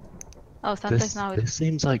 Oh, sometimes now This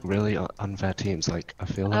seems like really unfair teams. Like, I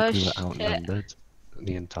feel Oh, like we were shit. outnumbered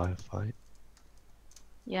the entire fight.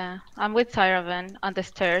 Yeah, I'm with Tyravan on the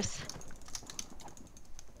stairs.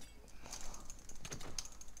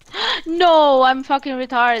 No, I'm fucking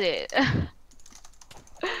retarded.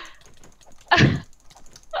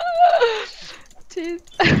 Jeez.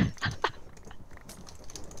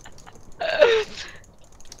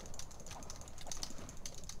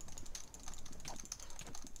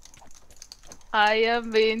 I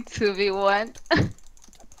am being 2v1.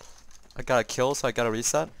 I got a kill, so I got a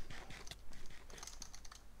reset.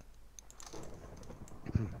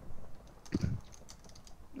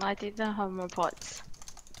 I didn't have more pots.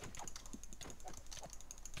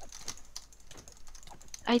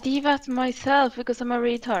 I devapped myself because I'm a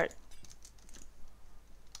retard.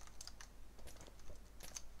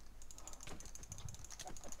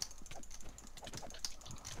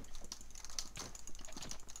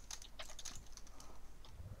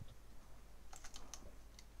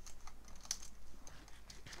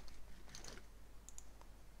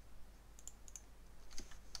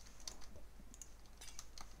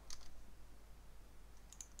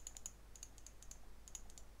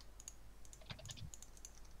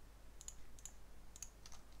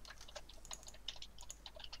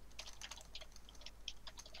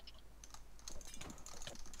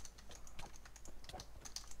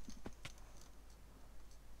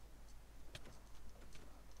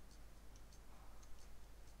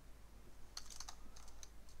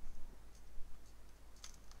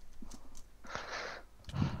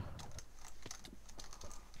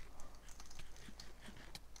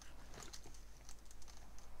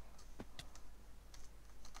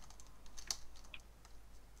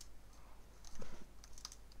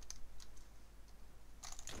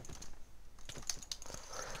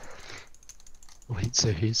 Wait,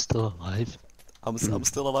 so who's still alive? I'm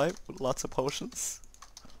still alive with lots of potions.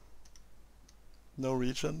 No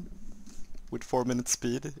regen. With 4 minutes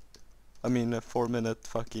speed. I mean, a 4-minute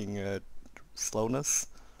fucking slowness.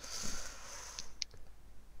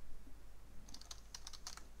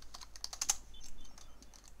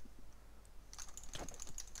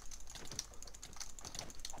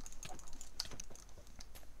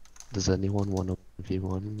 Does anyone want to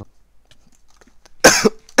V1?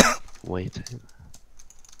 Waiting.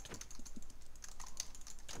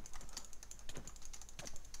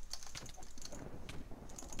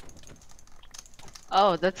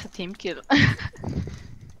 Oh, that's a team kill.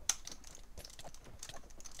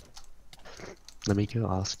 Let me go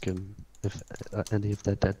ask him if any of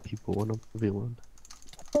the dead people want to V1.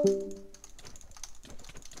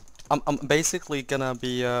 I'm basically gonna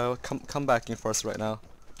be come backing first right now.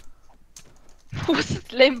 Was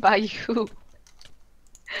slain by you?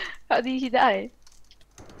 How did he die?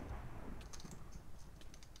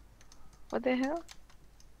 What the hell?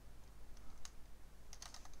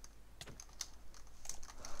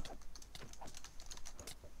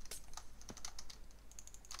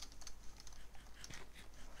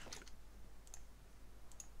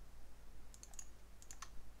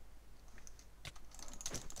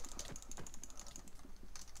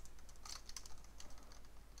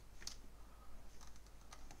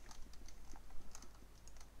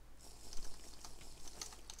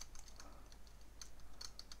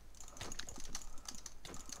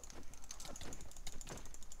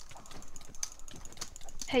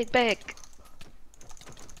 Hey, back.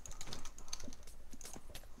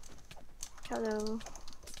 Hello.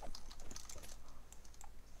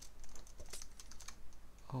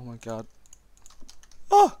 Oh my god.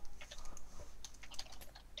 Oh!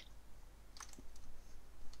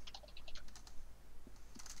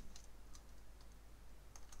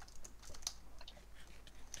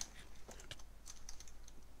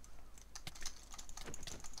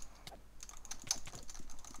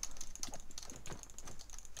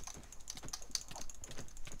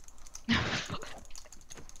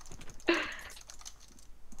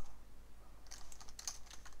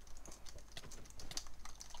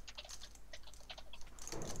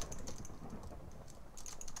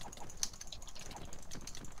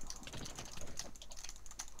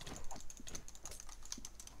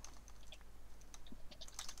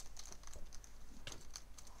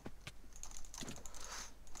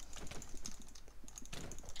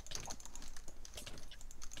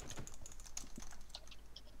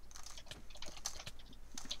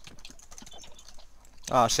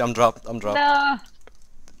 Ah, shit, I'm dropped. No.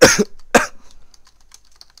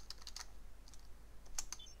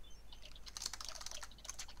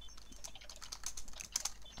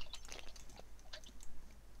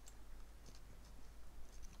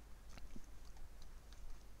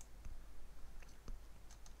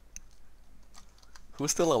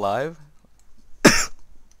 Who's still alive?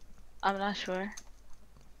 I'm not sure.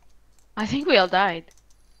 I think we all died.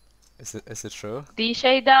 Is it true?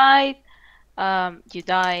 DJ died. You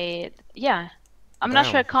died. Yeah. I'm not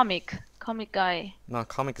Damn. sure. Comic guy. No,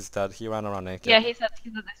 Comic is dead. He ran around naked. Yeah, he's at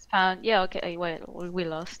the spawn. Yeah. Okay. Wait. We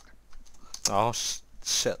lost. Oh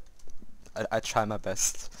shit. I try my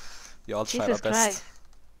best. We all try our Jesus best. Christ.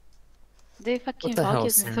 They fucking What the hell,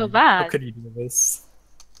 focus me Sam? so bad. How could you do this?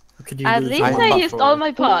 How could you At lose least one I bot used for- all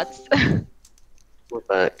my pots. We're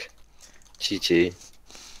back. GG.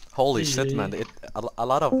 Holy shit, man! A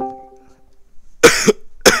lot of.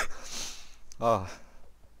 Oh.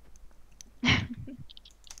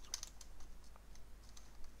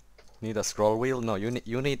 Need a scroll wheel? No, you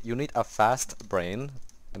need a fast brain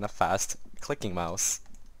and a fast clicking mouse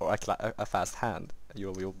or a fast hand.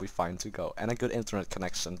 You will be fine to go, and a good internet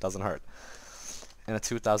connection doesn't hurt, and a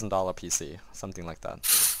 $2,000 PC, something like that.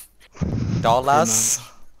 Dollars.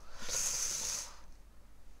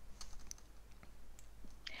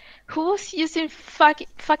 Who's using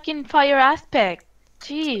fucking fire aspect?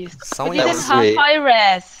 Jeez. Someone We didn't was have me. fire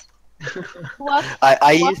res. What?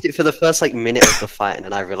 I used it for the first like minute of the fight, and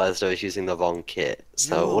then I realized I was using the wrong kit.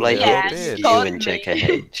 So all I Yeah, hit was you you taught and me.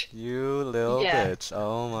 JKH. You little Yeah. bitch!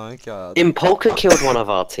 Oh my god. Impolka killed one of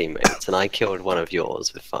our teammates, and I killed one of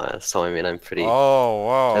yours with fire. So I mean, I'm pretty. Oh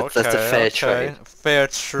wow. That's a fair okay. trade. Fair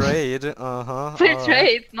trade. Uh-huh. Fair alright.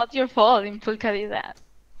 trade. Not your fault. Impulka did that.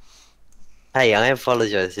 Hey, I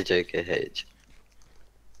apologize to JKH.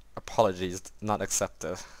 Apologies not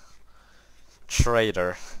accepted.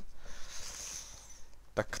 Traitor.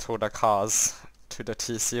 To the cause. To the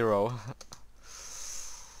T0.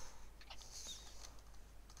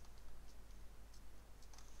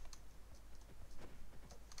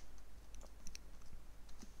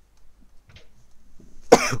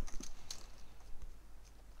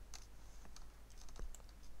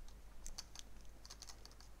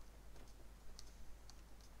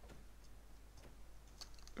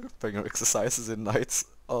 Bring your exercises in nights.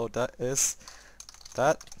 Oh, that is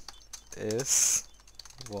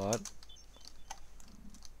what